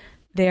on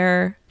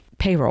their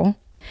payroll,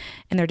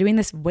 and they're doing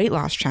this weight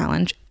loss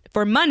challenge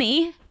for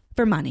money.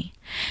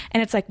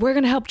 And it's like, we're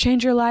going to help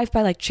change your life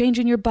by like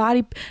changing your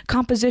body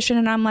composition.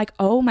 And I'm like,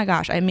 oh my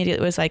gosh, I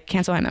immediately was like,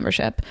 cancel my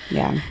membership.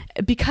 Yeah.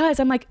 Because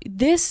I'm like,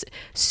 this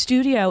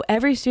studio,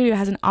 every studio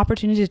has an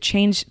opportunity to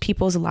change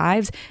people's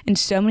lives in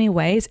so many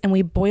ways. And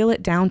we boil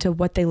it down to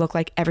what they look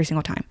like every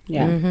single time.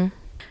 Yeah. Mm-hmm.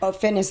 Oh,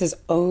 fitness is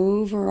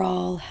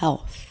overall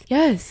health.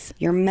 Yes.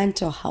 Your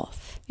mental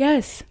health.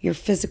 Yes. Your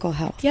physical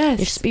health. Yes.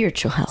 Your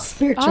spiritual health.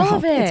 Spiritual all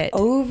health. Of it. It's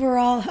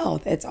overall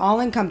health. It's all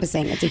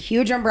encompassing. It's a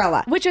huge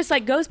umbrella. Which is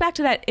like, goes back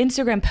to that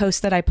Instagram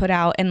post that I put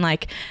out and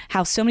like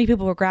how so many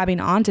people were grabbing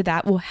onto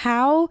that. Well,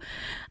 how,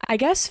 I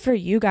guess for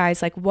you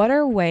guys, like what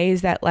are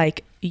ways that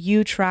like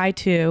you try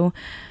to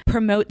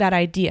promote that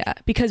idea?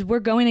 Because we're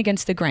going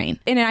against the grain.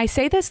 And I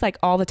say this like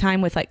all the time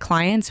with like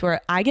clients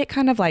where I get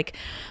kind of like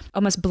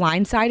almost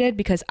blindsided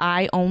because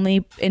I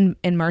only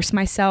immerse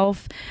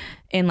myself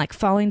in like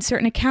following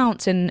certain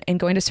accounts and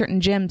going to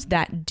certain gyms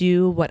that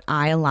do what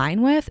I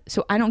align with.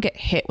 So I don't get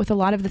hit with a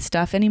lot of the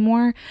stuff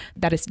anymore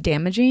that is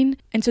damaging.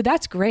 And so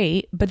that's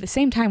great. But at the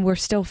same time, we're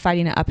still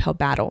fighting an uphill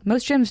battle.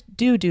 Most gyms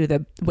do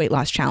the weight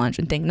loss challenge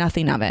and think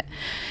nothing of it.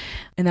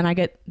 And then I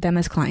get them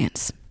as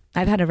clients.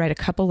 I've had to write a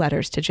couple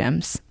letters to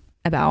gyms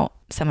about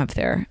some of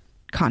their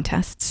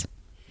contests.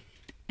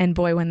 And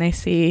boy, when they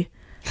see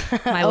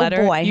my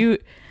letter, you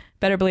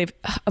better believe,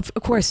 of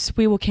course,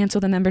 we will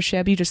cancel the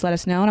membership. You just let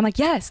us know. And I'm like,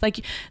 yes,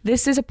 like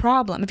this is a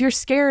problem. If you're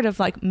scared of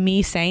like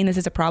me saying this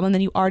is a problem,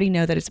 then you already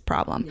know that it's a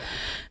problem. Yeah.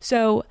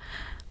 So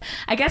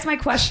I guess my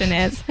question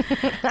is,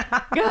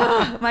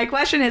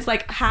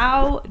 like,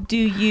 how do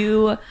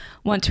you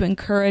want to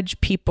encourage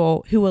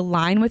people who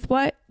align with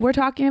what we're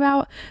talking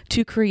about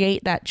to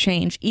create that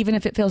change, even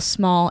if it feels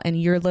small in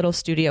your little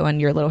studio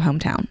in your little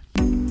hometown?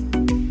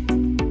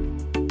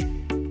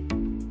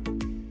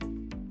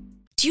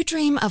 Do you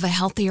dream of a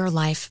healthier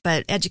life,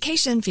 but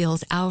education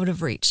feels out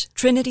of reach?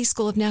 Trinity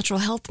School of Natural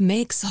Health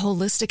makes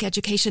holistic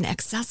education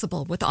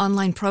accessible with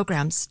online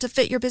programs to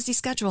fit your busy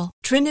schedule.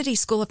 Trinity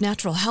School of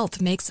Natural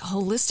Health makes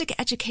holistic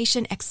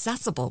education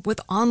accessible with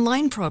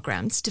online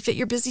programs to fit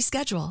your busy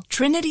schedule.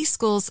 Trinity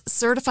School's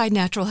Certified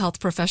Natural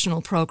Health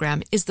Professional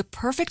Program is the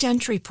perfect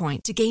entry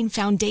point to gain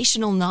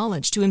foundational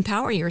knowledge to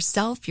empower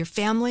yourself, your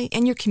family,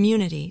 and your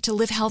community to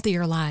live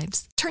healthier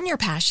lives. Turn your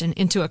passion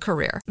into a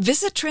career.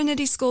 Visit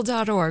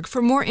trinityschool.org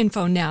for more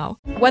info now.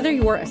 Whether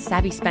you're a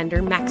savvy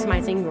spender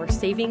maximizing your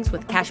savings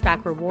with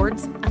cashback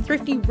rewards, a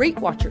thrifty rate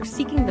watcher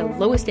seeking the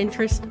lowest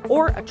interest,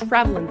 or a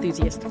travel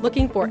enthusiast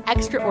looking for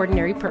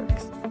extraordinary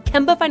perks,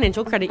 Kemba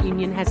Financial Credit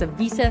Union has a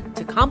visa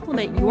to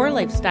complement your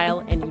lifestyle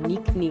and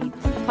unique needs.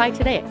 Apply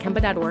today at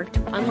Kemba.org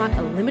to unlock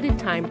a limited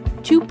time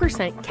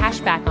 2%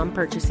 cash back on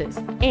purchases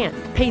and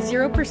pay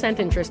 0%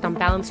 interest on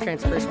balance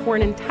transfers for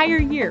an entire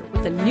year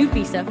with a new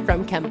visa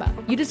from Kemba.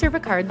 You deserve a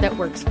card that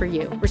works for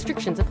you.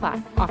 Restrictions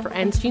apply. Offer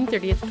ends June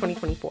 30th,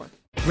 2024.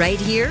 Right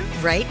here,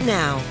 right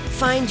now.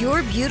 Find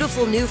your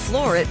beautiful new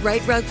floor at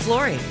Right Rug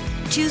Flooring.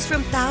 Choose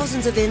from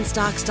thousands of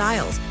in-stock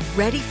styles,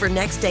 ready for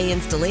next day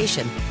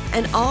installation,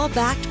 and all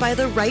backed by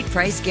the right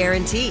price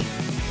guarantee.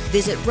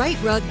 Visit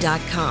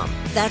rightrug.com.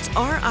 That's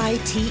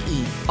RITERUG.com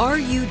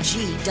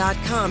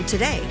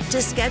today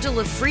to schedule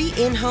a free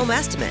in-home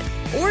estimate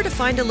or to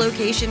find a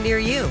location near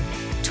you.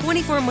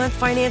 24-month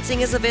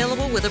financing is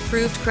available with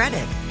approved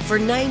credit. For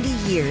 90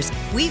 years,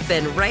 we've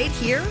been right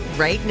here,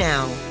 right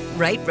now.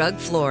 Right Rug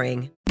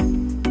Flooring.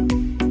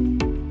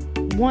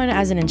 One,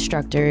 as an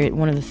instructor,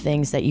 one of the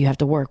things that you have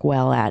to work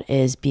well at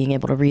is being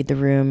able to read the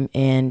room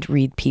and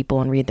read people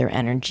and read their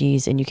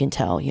energies. And you can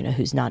tell,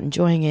 who's not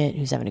enjoying it,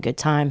 who's having a good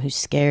time, who's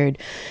scared,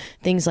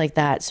 things like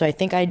that. So I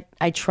think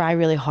I try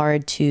really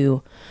hard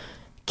to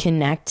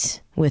connect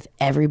with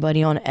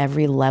everybody on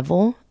every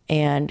level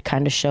and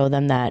kind of show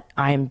them that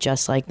I am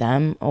just like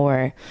them,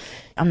 or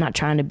I'm not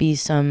trying to be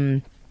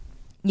some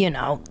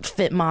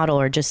fit model,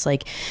 or just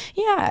like,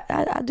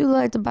 I do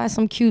like to buy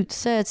some cute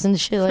sets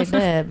and shit like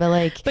that.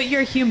 But but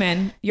you're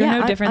human. You're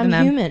no different than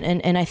them. I'm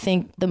human. And I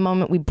think the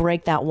moment we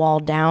break that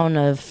wall down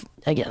of,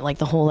 again, like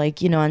the whole,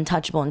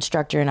 untouchable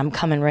instructor, and I'm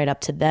coming right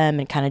up to them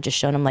and kind of just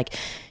showing them like,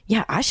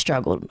 yeah, I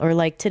struggled. Or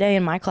like today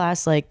in my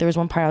class, like there was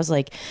one part I was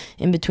like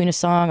in between a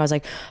song, I was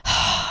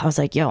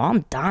like, yo,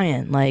 I'm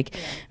dying. Like,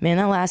 man,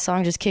 that last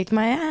song just kicked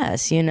my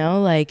ass,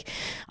 like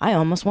I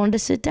almost wanted to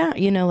sit down,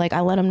 like I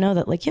let them know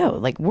that like, yo,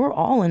 like we're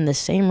all in the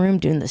same room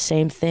doing the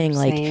same thing.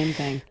 Like, same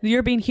thing.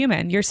 You're being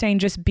human. You're saying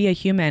just be a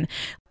human.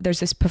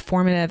 There's this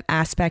performative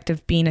aspect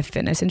of being a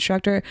fitness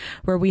instructor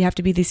where we have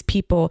to be these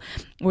people,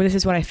 where this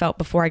is what I felt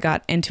before I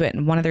got into it.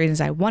 And one of the reasons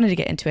I wanted to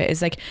get into it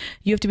is like,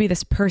 you have to be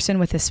this person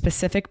with a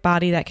specific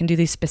body that can do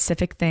these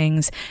specific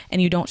things,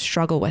 and you don't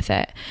struggle with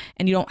it,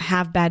 and you don't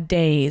have bad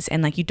days,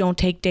 and like you don't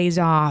take days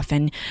off,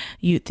 and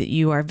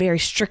you are very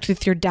strict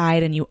with your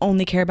diet, and you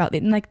only care about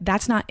it. And like,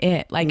 that's not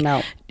it. Like,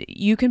 no.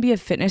 You can be a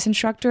fitness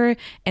instructor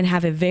and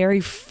have a very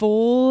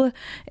full,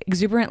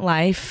 exuberant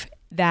life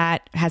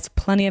that has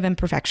plenty of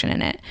imperfection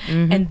in it.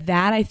 Mm-hmm. And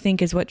that, I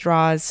think, is what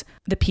draws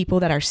the people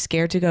that are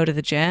scared to go to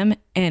the gym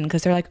in,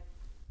 because they're like,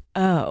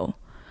 oh,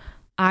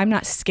 I'm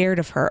not scared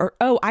of her, or,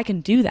 oh, I can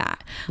do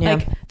that. Yeah.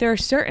 Like, there are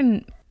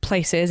certain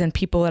places and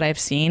people that I've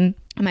seen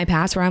in my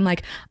past where I'm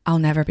like, I'll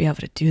never be able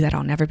to do that.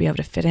 I'll never be able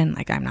to fit in.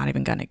 Like, I'm not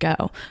even going to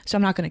go. So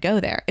I'm not going to go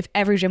there. If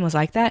every gym was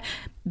like that,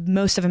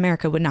 most of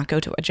America would not go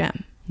to a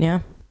gym. Yeah.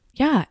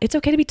 Yeah, it's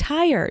okay to be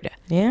tired.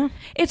 Yeah.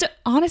 It's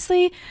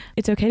honestly,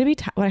 it's okay to be,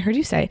 what I heard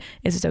you say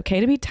is it's okay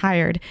to be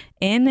tired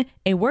in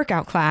a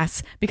workout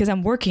class because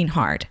I'm working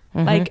hard.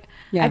 Mm-hmm. Like,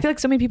 I feel like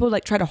so many people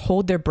like try to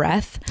hold their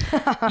breath,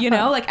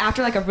 like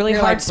after like a really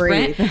hard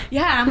sprint.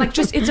 Yeah. I'm like,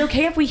 it's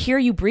okay if we hear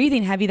you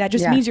breathing heavy. That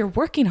just means you're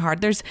working hard.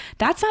 That's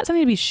not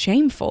something to be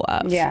shameful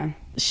of. Yeah.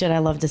 Shit I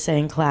love to say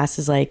in class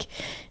is like,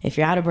 if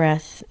you're out of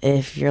breath,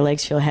 if your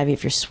legs feel heavy,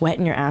 if you're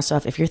sweating your ass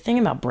off, if you're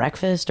thinking about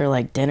breakfast or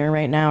like dinner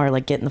right now, or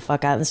like getting the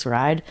fuck out of this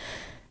ride,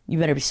 you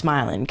better be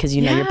smiling, because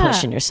you know you're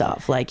pushing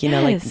yourself. Like,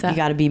 like you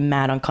got to be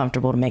mad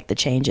uncomfortable to make the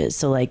changes.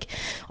 So like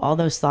all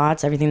those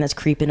thoughts, everything that's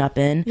creeping up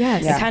in,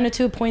 and kind of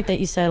to a point that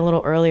you said a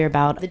little earlier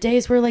about the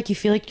days where like you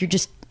feel like you're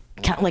just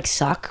kind of like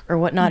suck or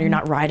whatnot, mm-hmm. You're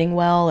not riding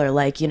well, or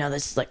like,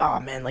 this is like,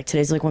 oh man, like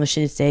today's like one of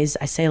the shittiest days.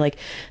 I say like,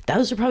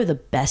 those are probably the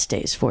best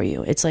days for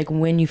you. It's like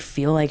when you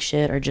feel like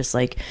shit, or just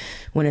like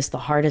when it's the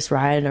hardest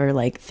ride, or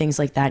like things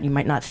like that, you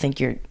might not think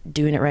you're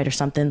doing it right or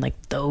something. Like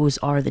those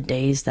are the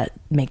days that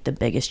make the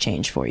biggest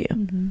change for you.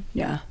 Mm-hmm.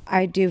 Yeah.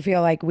 I do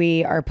feel like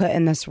we are put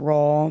in this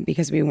role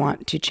because we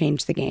want to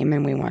change the game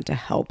and we want to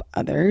help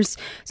others.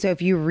 So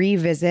if you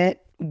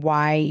revisit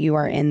why you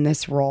are in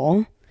this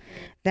role,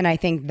 then I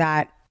think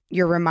that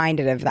you're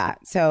reminded of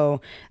that.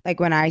 So like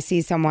when I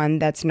see someone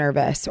that's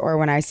nervous, or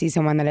when I see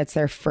someone that it's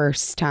their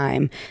first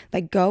time,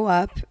 like go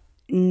up.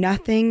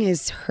 Nothing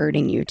is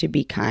hurting you to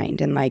be kind,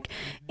 and like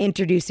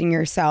introducing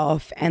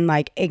yourself, and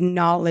like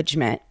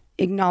acknowledgement.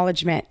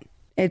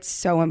 It's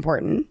so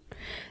important.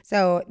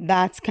 So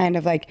that's kind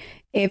of like,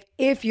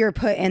 if you're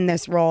put in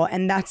this role,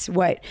 and that's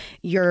what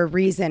your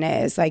reason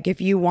is, like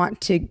if you want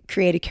to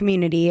create a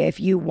community, if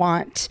you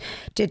want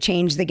to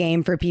change the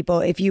game for people,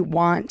 if you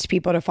want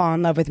people to fall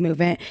in love with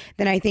movement,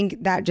 then I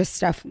think that just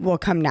stuff will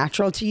come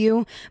natural to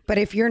you. But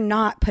if you're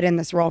not put in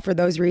this role for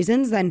those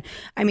reasons, then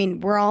I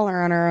mean, we're all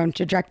on our own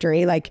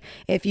trajectory. Like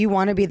if you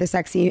want to be the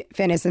sexy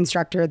fitness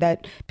instructor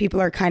that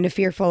people are kind of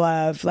fearful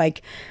of,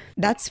 like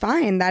that's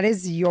fine. That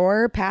is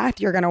your path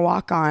you're going to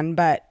walk on.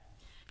 But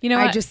You know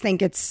I what? just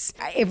think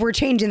if we're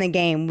changing the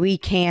game, we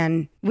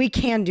can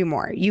do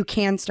more. You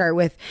can start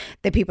with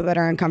the people that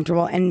are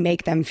uncomfortable and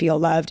make them feel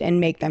loved and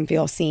make them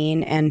feel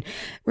seen and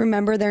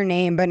remember their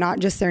name, but not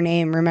just their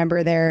name.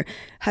 Remember their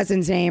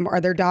husband's name or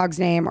their dog's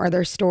name or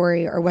their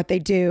story or what they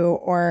do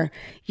or,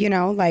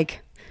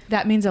 like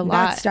that means a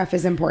lot. That stuff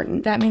is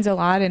important. That means a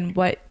lot. And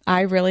what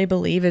I really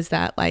believe is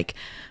that like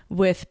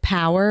with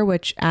power,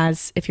 which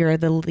as if you're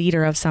the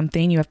leader of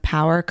something, you have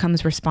power,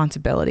 comes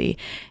responsibility.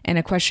 And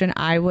a question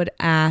I would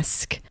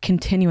ask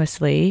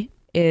continuously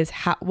is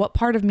what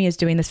part of me is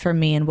doing this for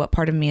me and what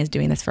part of me is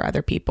doing this for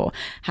other people?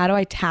 How do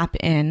I tap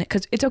in?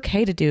 Because it's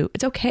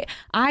okay.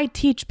 I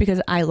teach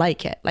because I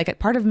like it. Like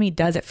part of me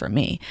does it for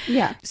me.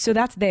 Yeah. So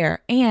that's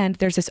there. And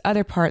there's this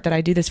other part that I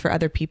do this for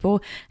other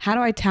people. How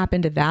do I tap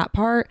into that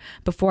part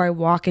before I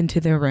walk into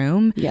the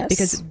room? Yes.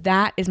 Because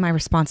that is my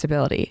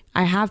responsibility.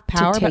 I have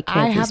power, but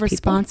I have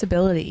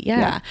responsibility.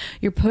 Yeah.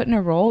 You're put in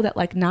a role that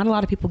like not a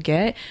lot of people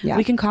get. Yeah.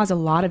 We can cause a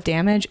lot of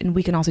damage and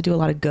we can also do a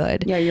lot of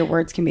good. Yeah. Your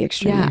words can be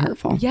extremely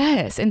hurtful.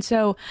 Yes. And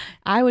so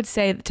I would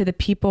say to the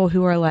people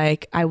who are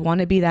like, I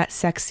want to be that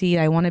sexy,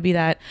 I want to be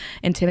that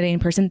intimidating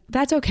person,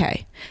 that's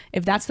okay.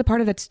 If that's the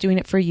part of that's doing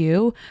it for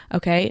you,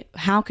 okay,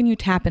 how can you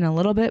tap in a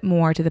little bit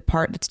more to the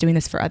part that's doing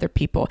this for other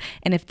people?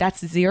 And if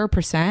that's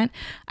 0%,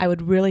 I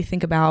would really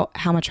think about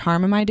how much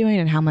harm am I doing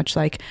and how much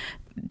like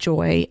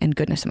joy and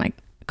goodness am I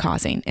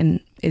causing? And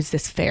is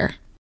this fair?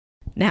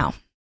 Now,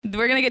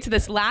 we're going to get to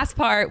this last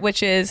part,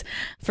 which is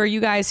for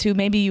you guys who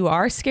maybe you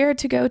are scared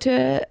to go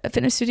to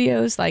fitness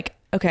studios, like,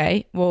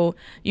 okay, well,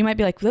 you might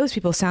be like, those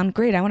people sound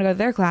great. I want to go to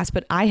their class,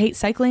 but I hate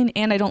cycling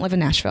and I don't live in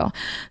Nashville.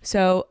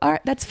 So, all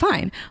right, that's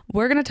fine.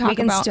 We're going to talk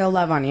about... We can still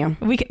love on you.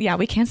 We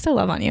can still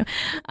love on you.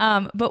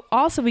 But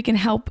also we can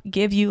help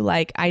give you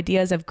like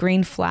ideas of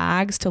green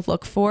flags to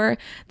look for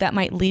that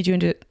might lead you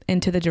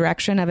into the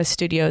direction of a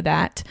studio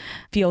that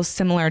feels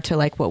similar to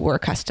like what we're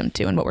accustomed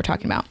to and what we're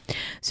talking about.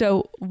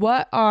 So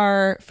what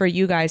are for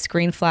you guys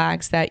green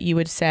flags that you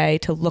would say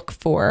to look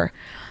for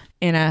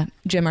in a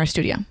gym or a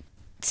studio?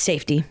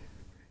 Safety.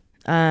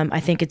 I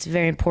think it's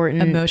very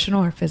important.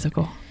 Emotional or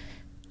physical?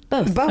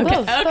 Both.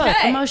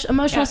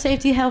 Emotional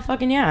safety, hell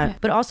fucking yeah.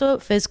 But also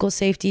physical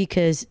safety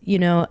because,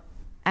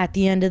 at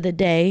the end of the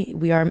day,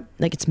 we are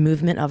like, it's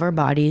movement of our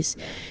bodies.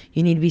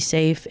 You need to be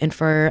safe. And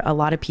for a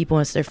lot of people,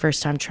 it's their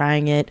first time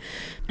trying it.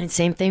 And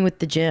same thing with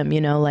the gym,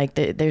 like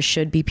there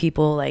should be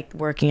people like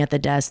working at the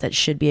desk that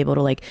should be able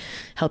to like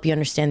help you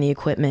understand the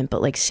equipment.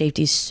 But like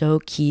safety is so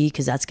key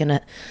because that's going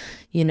to,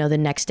 the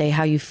next day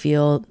how you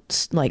feel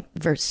like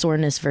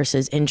soreness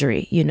versus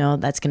injury,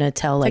 that's going to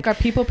tell like are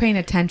people paying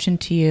attention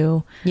to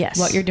you? Yes.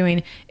 What you're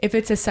doing. If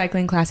it's a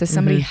cycling class, is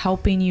somebody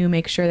helping you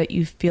make sure that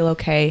you feel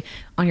okay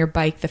on your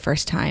bike the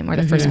first time or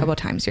the first couple of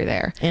times you're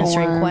there?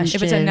 Answering questions.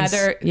 If it's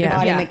another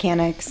body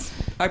mechanics.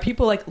 Are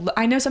people like,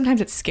 I know sometimes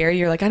it's scary.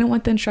 You're like, I don't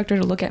want the instructor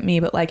to look at me,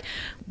 but like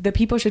the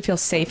people should feel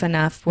safe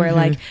enough where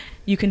like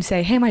you can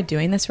say, hey, am I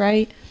doing this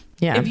right?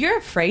 Yeah. If you're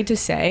afraid to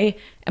say,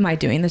 am I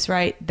doing this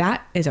right?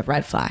 That is a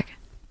red flag.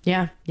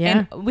 Yeah.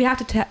 And we have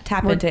to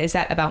tap into, is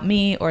that about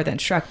me or the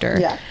instructor?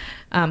 Yeah.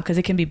 Because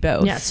it can be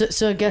both. Yeah.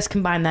 So I guess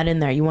combine that in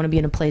there. You want to be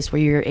in a place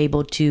where you're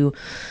able to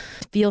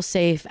feel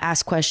safe,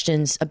 ask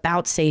questions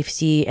about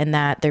safety, and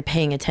that they're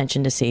paying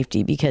attention to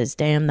safety because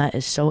damn, that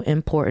is so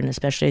important,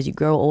 especially as you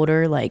grow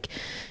older. Like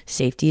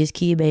safety is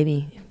key,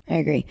 baby. I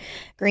agree.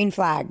 Green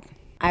flag.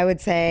 I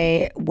would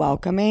say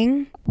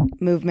welcoming.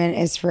 Movement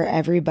is for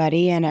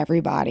everybody and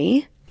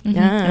everybody.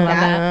 Yeah, I love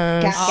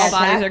that. All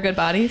bodies are good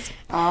bodies.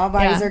 All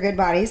bodies are good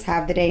bodies.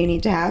 Have the day you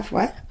need to have.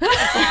 What?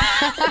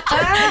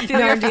 Feel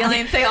your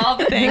feelings. Say all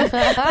the things.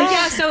 But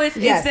yeah. So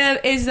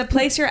is the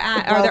place you're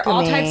at? Are there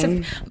all types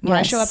of? When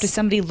I show up to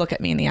somebody, look at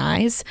me in the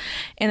eyes,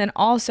 and then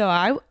also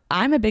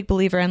I'm a big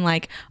believer in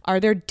like, are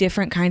there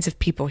different kinds of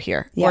people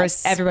here, or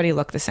does everybody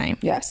look the same?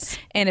 Yes.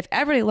 And if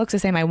everybody looks the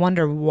same, I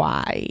wonder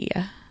why.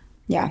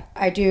 Yeah,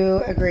 I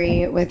do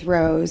agree with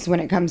Rose when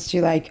it comes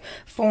to like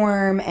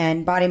form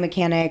and body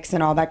mechanics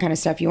and all that kind of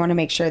stuff. You want to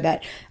make sure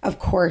that, of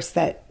course,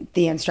 that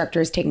the instructor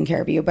is taking care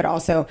of you, but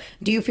also,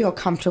 do you feel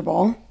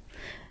comfortable?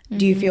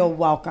 Do you feel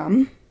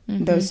welcome?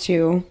 Those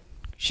two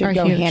should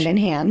go hand in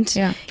hand.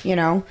 Yeah.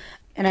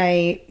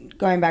 And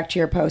going back to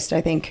your post,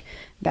 I think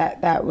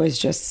that was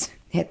just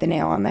hit the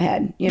nail on the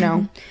head,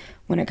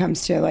 when it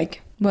comes to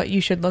like what you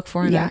should look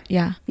for in that.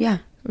 Yeah. Yeah.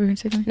 We're gonna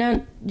say something?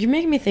 Now, you're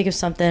making me think of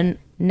something.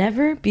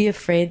 Never be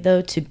afraid,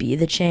 though, to be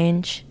the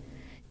change.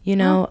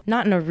 Not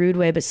in a rude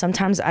way, but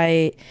sometimes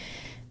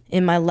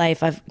in my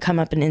life, I've come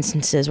up in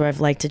instances where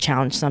I've liked to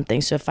challenge something.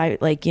 So if I,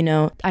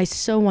 I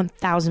so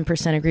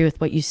 1000% agree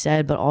with what you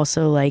said, but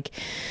also,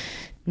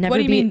 never what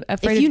do you mean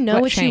afraid if you of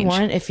know what change? you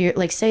want, if you're,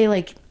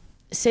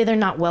 say they're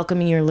not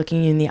welcoming you or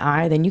looking you in the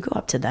eye, then you go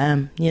up to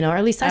them, or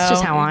at least that's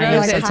just how I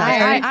am.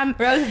 Sometimes.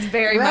 Rose is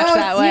very much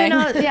that way.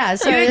 Yeah.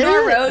 So you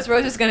ignore Rose.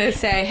 Rose is going to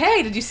say,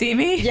 "Hey, did you see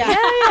me?"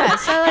 Yeah.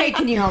 So hey,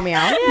 can you help me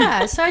out?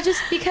 Yeah. So I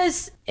just,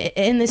 because,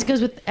 and this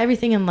goes with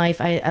everything in life.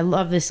 I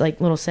love this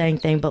little saying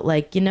thing,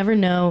 but you never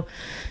know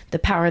the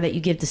power that you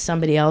give to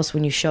somebody else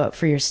when you show up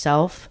for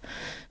yourself.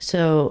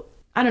 So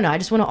I don't know. I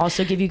just want to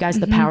also give you guys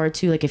the power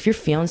to, like, if you're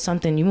feeling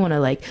something, you want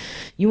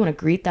to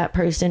greet that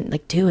person,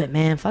 like, do it,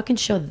 man. Fucking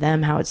show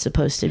them how it's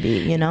supposed to be,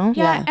 you know?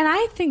 Yeah. And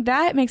I think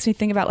that makes me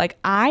think about, like,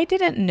 I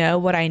didn't know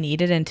what I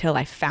needed until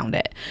I found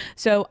it.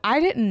 So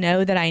I didn't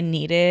know that I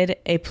needed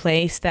a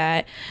place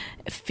that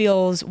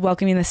feels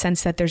welcoming in the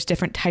sense that there's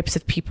different types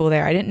of people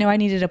there. I didn't know I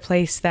needed a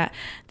place that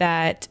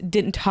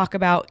didn't talk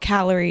about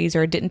calories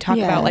or didn't talk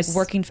about like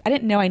working. I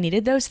didn't know I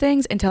needed those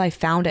things until I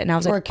found it, and I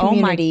was like,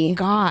 community. oh my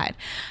God.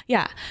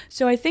 Yeah.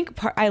 So I think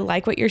I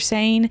like what you're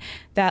saying,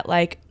 that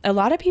like a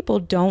lot of people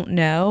don't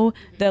know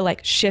the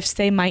like shifts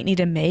they might need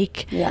to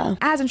make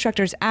as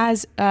instructors,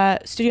 as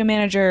studio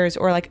managers,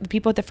 or like the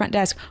people at the front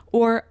desk,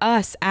 or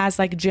us as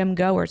like gym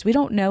goers. We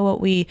don't know what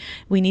we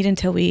need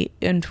until we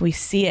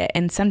see it.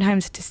 And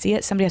sometimes to see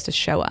it, somebody has to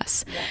show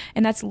us.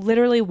 And that's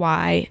literally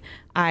why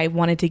I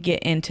wanted to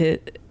get into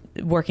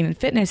working in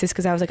fitness, is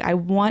because I was like, I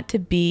want to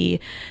be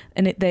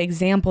the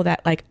example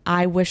that like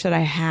I wish that I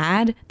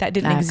had that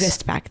didn't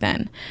exist back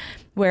then,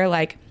 where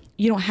like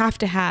you don't have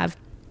to have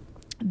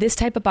this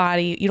type of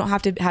body, you don't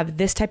have to have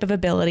this type of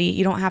ability,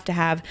 you don't have to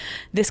have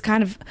this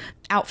kind of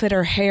outfit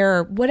or hair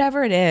or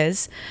whatever it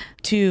is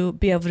to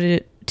be able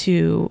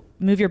to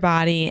move your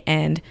body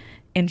and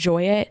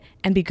enjoy it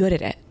and be good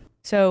at it.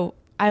 So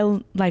I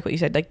like what you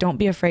said, like, don't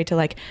be afraid to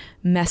like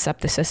mess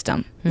up the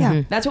system.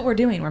 Yeah. That's what we're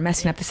doing. We're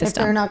messing up the If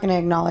system. they're not going to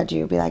acknowledge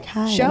you, be like,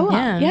 hi. Show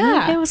up.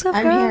 Yeah. Hey, what's up,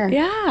 I'm girl? here.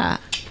 Yeah.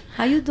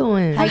 How you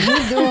doing? How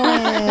you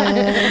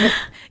doing?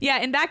 Yeah,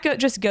 and that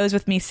just goes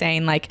with me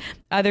saying like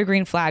other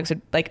green flags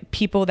are like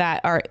people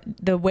that are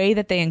the way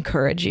that they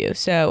encourage you.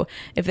 So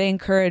if they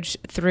encourage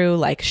through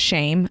like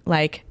shame,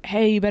 like,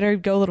 hey, you better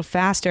go a little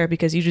faster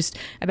because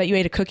I bet you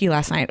ate a cookie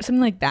last night or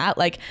something like that.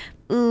 Like,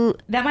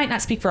 that might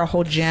not speak for a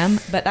whole gym,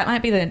 but that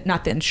might be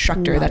not the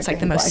instructor that's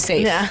like the most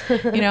safe. Yeah.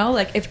 You know,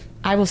 like if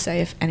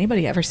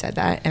anybody ever said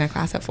that in a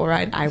class at Full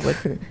Ride, I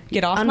would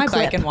get off my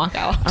bike and walk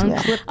out.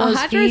 Unclip those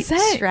 100%. feet,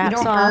 straps You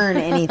don't off. earn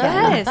anything.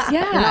 Yes,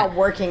 yeah. You're not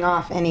working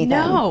off anything.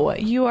 No,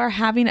 you are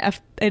having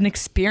an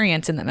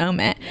experience in the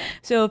moment.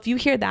 So if you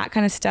hear that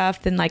kind of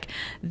stuff, then like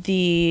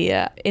the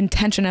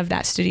intention of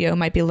that studio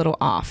might be a little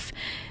off.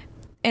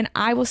 And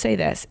I will say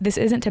this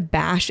isn't to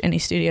bash any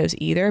studios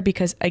either,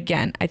 because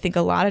again, I think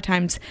a lot of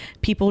times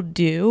people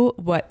do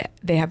what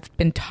they have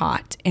been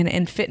taught. And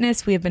in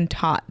fitness, we have been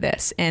taught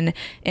this. And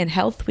in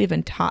health, we've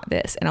been taught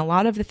this. And a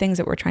lot of the things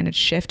that we're trying to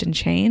shift and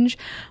change,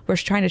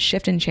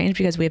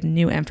 because we have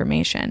new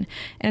information.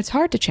 And it's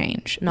hard to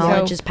change.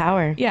 Knowledge is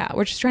power. Yeah,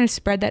 we're just trying to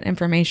spread that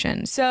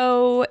information.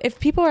 So if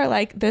people are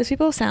like, those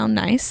people sound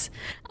nice,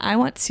 I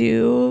want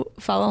to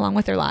follow along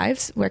with their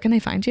lives, where can they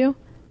find you?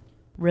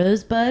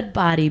 Rosebud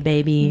Body,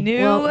 baby.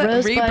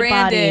 Rosebud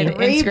rebranded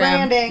Body.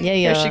 Instagram.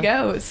 Rebranding. Yeah. There she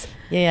goes.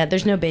 Yeah.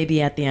 There's no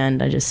baby at the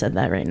end. I just said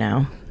that right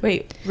now.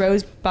 Wait,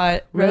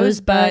 Rosebud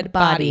Rosebud Body.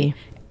 Body.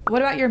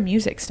 What about your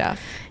music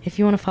stuff? If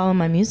you want to follow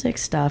my music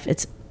stuff,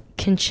 it's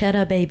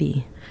Conchetta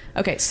Baby.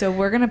 Okay, so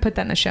we're going to put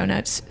that in the show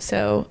notes.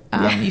 So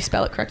you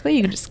spell it correctly.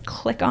 You can just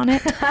click on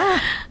it.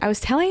 I was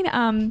telling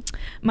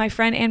my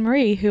friend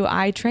Anne-Marie, who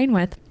I train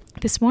with,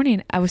 this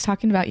morning, I was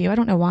talking about you. I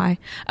don't know why.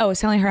 I was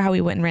telling her how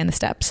we went and ran the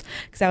steps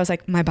because I was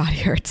like, my body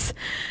hurts.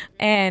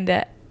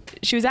 And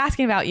she was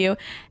asking about you.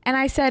 And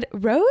I said,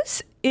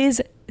 Rose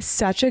is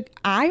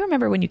I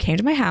remember when you came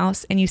to my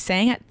house and you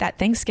sang at that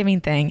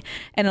Thanksgiving thing,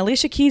 an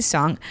Alicia Keys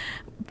song.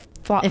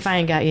 If I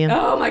Ain't Got You.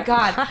 Oh my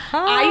God.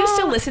 I used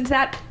to listen to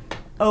that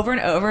over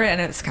and over,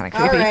 and it's kind of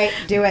creepy. All right,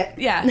 do it.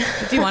 Yeah.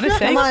 Do you want to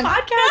sing? Come on.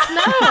 Podcast?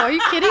 No. Are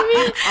you kidding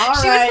me? All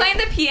She right. was playing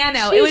the piano.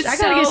 Jeez, It was I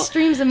gotta get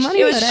streams of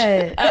money for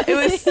that. It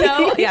was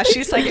so, yeah,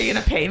 she's like, are you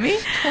going to pay me?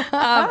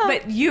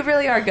 But you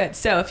really are good.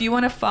 So if you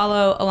want to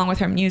follow along with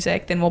her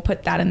music, then we'll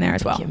put that in there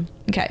as well. you.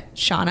 Okay.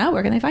 Shauna,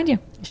 where can they find you?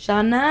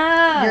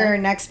 Shauna. Your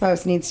next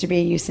post needs to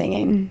be you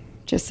singing,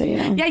 just so you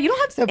know. Yeah, you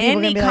don't have So people are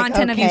any gonna be like,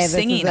 content okay, of you this is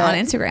singing it. on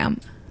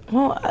Instagram.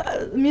 Well,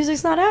 the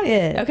music's not out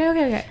yet.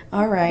 Okay.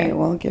 All right,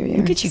 we'll give you.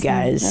 Look at you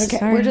guys. Okay,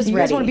 Sorry. we're just You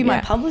ready. guys want to be my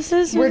Yeah.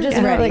 publicist? We're just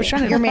Yeah, ready. we're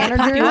trying to Your pop you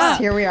managers, up.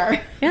 here we are.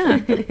 Yeah.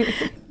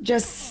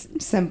 Just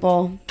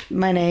simple.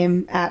 My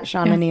name at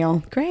Shauna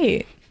Neal.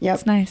 Great. Yep.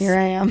 That's nice. Here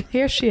I am.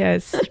 Here she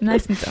is.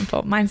 Nice and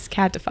simple. Mine's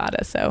Kat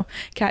Defada, so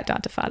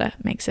Kat.Defada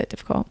makes it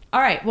difficult. All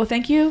right. Well,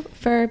 thank you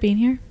for being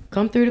here.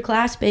 Come through to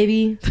class,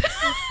 baby.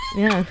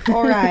 Yeah.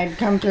 Full Ride,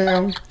 come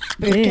through.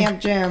 Boot Camp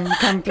Gym,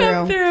 come through.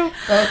 Come through.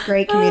 Both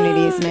great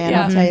communities, man.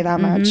 Yeah. I'll tell you that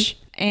much.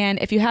 And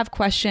if you have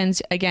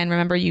questions, again,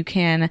 remember you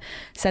can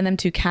send them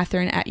to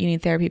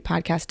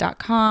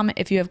Catherine@unitherapypodcast.com.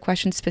 If you have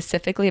questions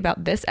specifically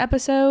about this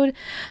episode,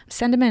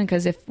 send them in,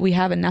 because if we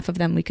have enough of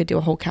them, we could do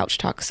a whole couch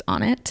talks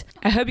on it.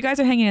 I hope you guys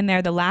are hanging in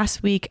there. The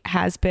last week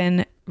has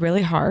been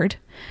really hard.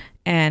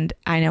 And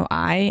I know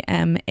I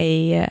am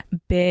a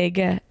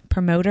big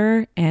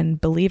promoter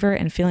and believer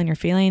in feeling your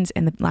feelings.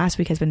 And the last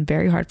week has been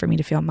very hard for me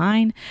to feel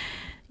mine.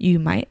 You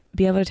might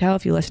be able to tell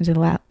if you listen to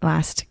the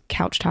last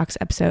Couch Talks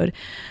episode.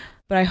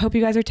 But I hope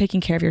you guys are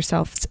taking care of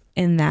yourselves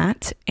in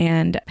that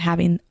and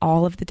having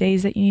all of the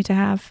days that you need to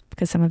have,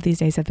 because some of these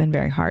days have been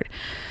very hard.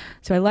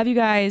 So I love you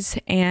guys,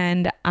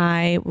 and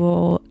I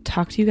will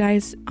talk to you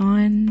guys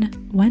on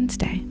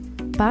Wednesday.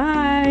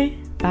 Bye.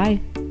 Bye.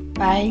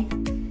 Bye.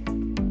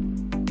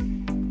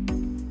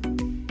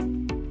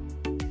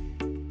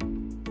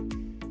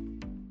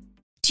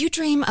 Do you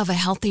dream of a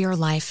healthier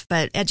life,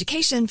 but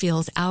education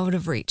feels out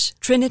of reach?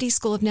 Trinity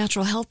School of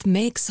Natural Health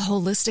makes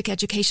holistic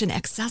education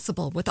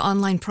accessible with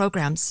online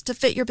programs to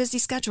fit your busy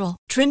schedule.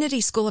 Trinity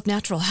School of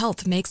Natural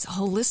Health makes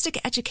holistic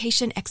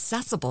education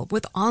accessible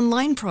with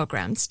online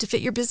programs to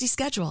fit your busy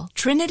schedule.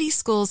 Trinity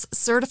School's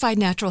Certified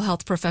Natural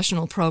Health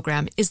Professional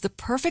Program is the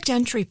perfect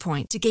entry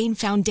point to gain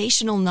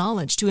foundational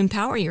knowledge to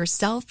empower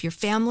yourself, your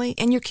family,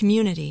 and your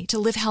community to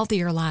live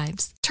healthier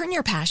lives. Turn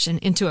your passion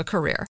into a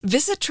career.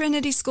 Visit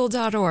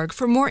trinityschool.org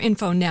for more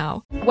info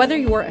now. Whether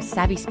you're a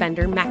savvy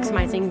spender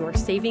maximizing your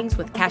savings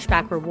with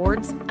cashback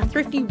rewards, a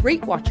thrifty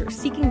rate watcher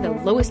seeking the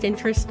lowest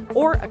interest,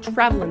 or a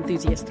travel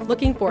enthusiast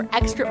looking for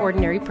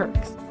extraordinary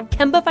perks,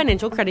 Kemba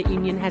Financial Credit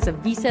Union has a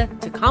visa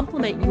to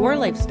complement your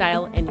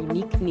lifestyle and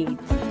unique needs.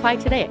 Apply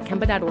today at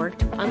Kemba.org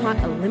to unlock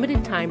a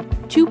limited time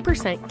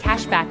 2%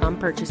 cash back on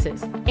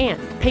purchases and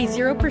pay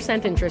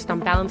 0% interest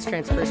on balance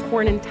transfers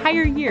for an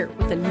entire year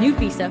with a new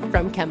visa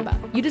from Kemba.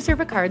 You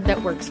deserve a card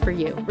that works for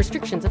you.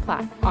 Restrictions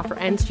apply. Offer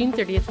ends June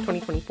 30th,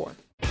 2024.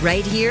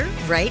 Right here,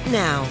 right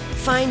now.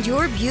 Find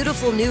your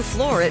beautiful new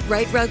floor at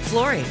Right Rug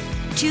Flooring.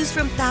 Choose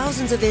from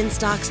thousands of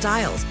in-stock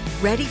styles,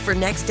 ready for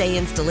next day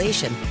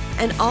installation,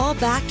 and all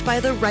backed by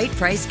the right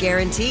price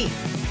guarantee.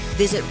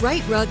 Visit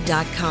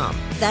rightrug.com.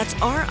 That's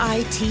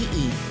RITERUG.com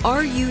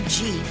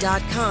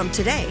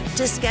today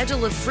to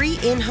schedule a free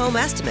in-home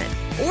estimate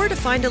or to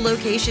find a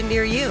location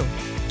near you.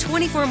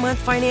 24-month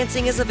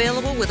financing is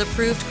available with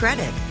approved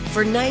credit.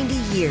 For 90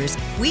 years,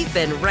 we've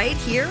been right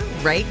here,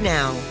 right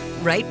now.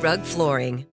 Right Rug Flooring.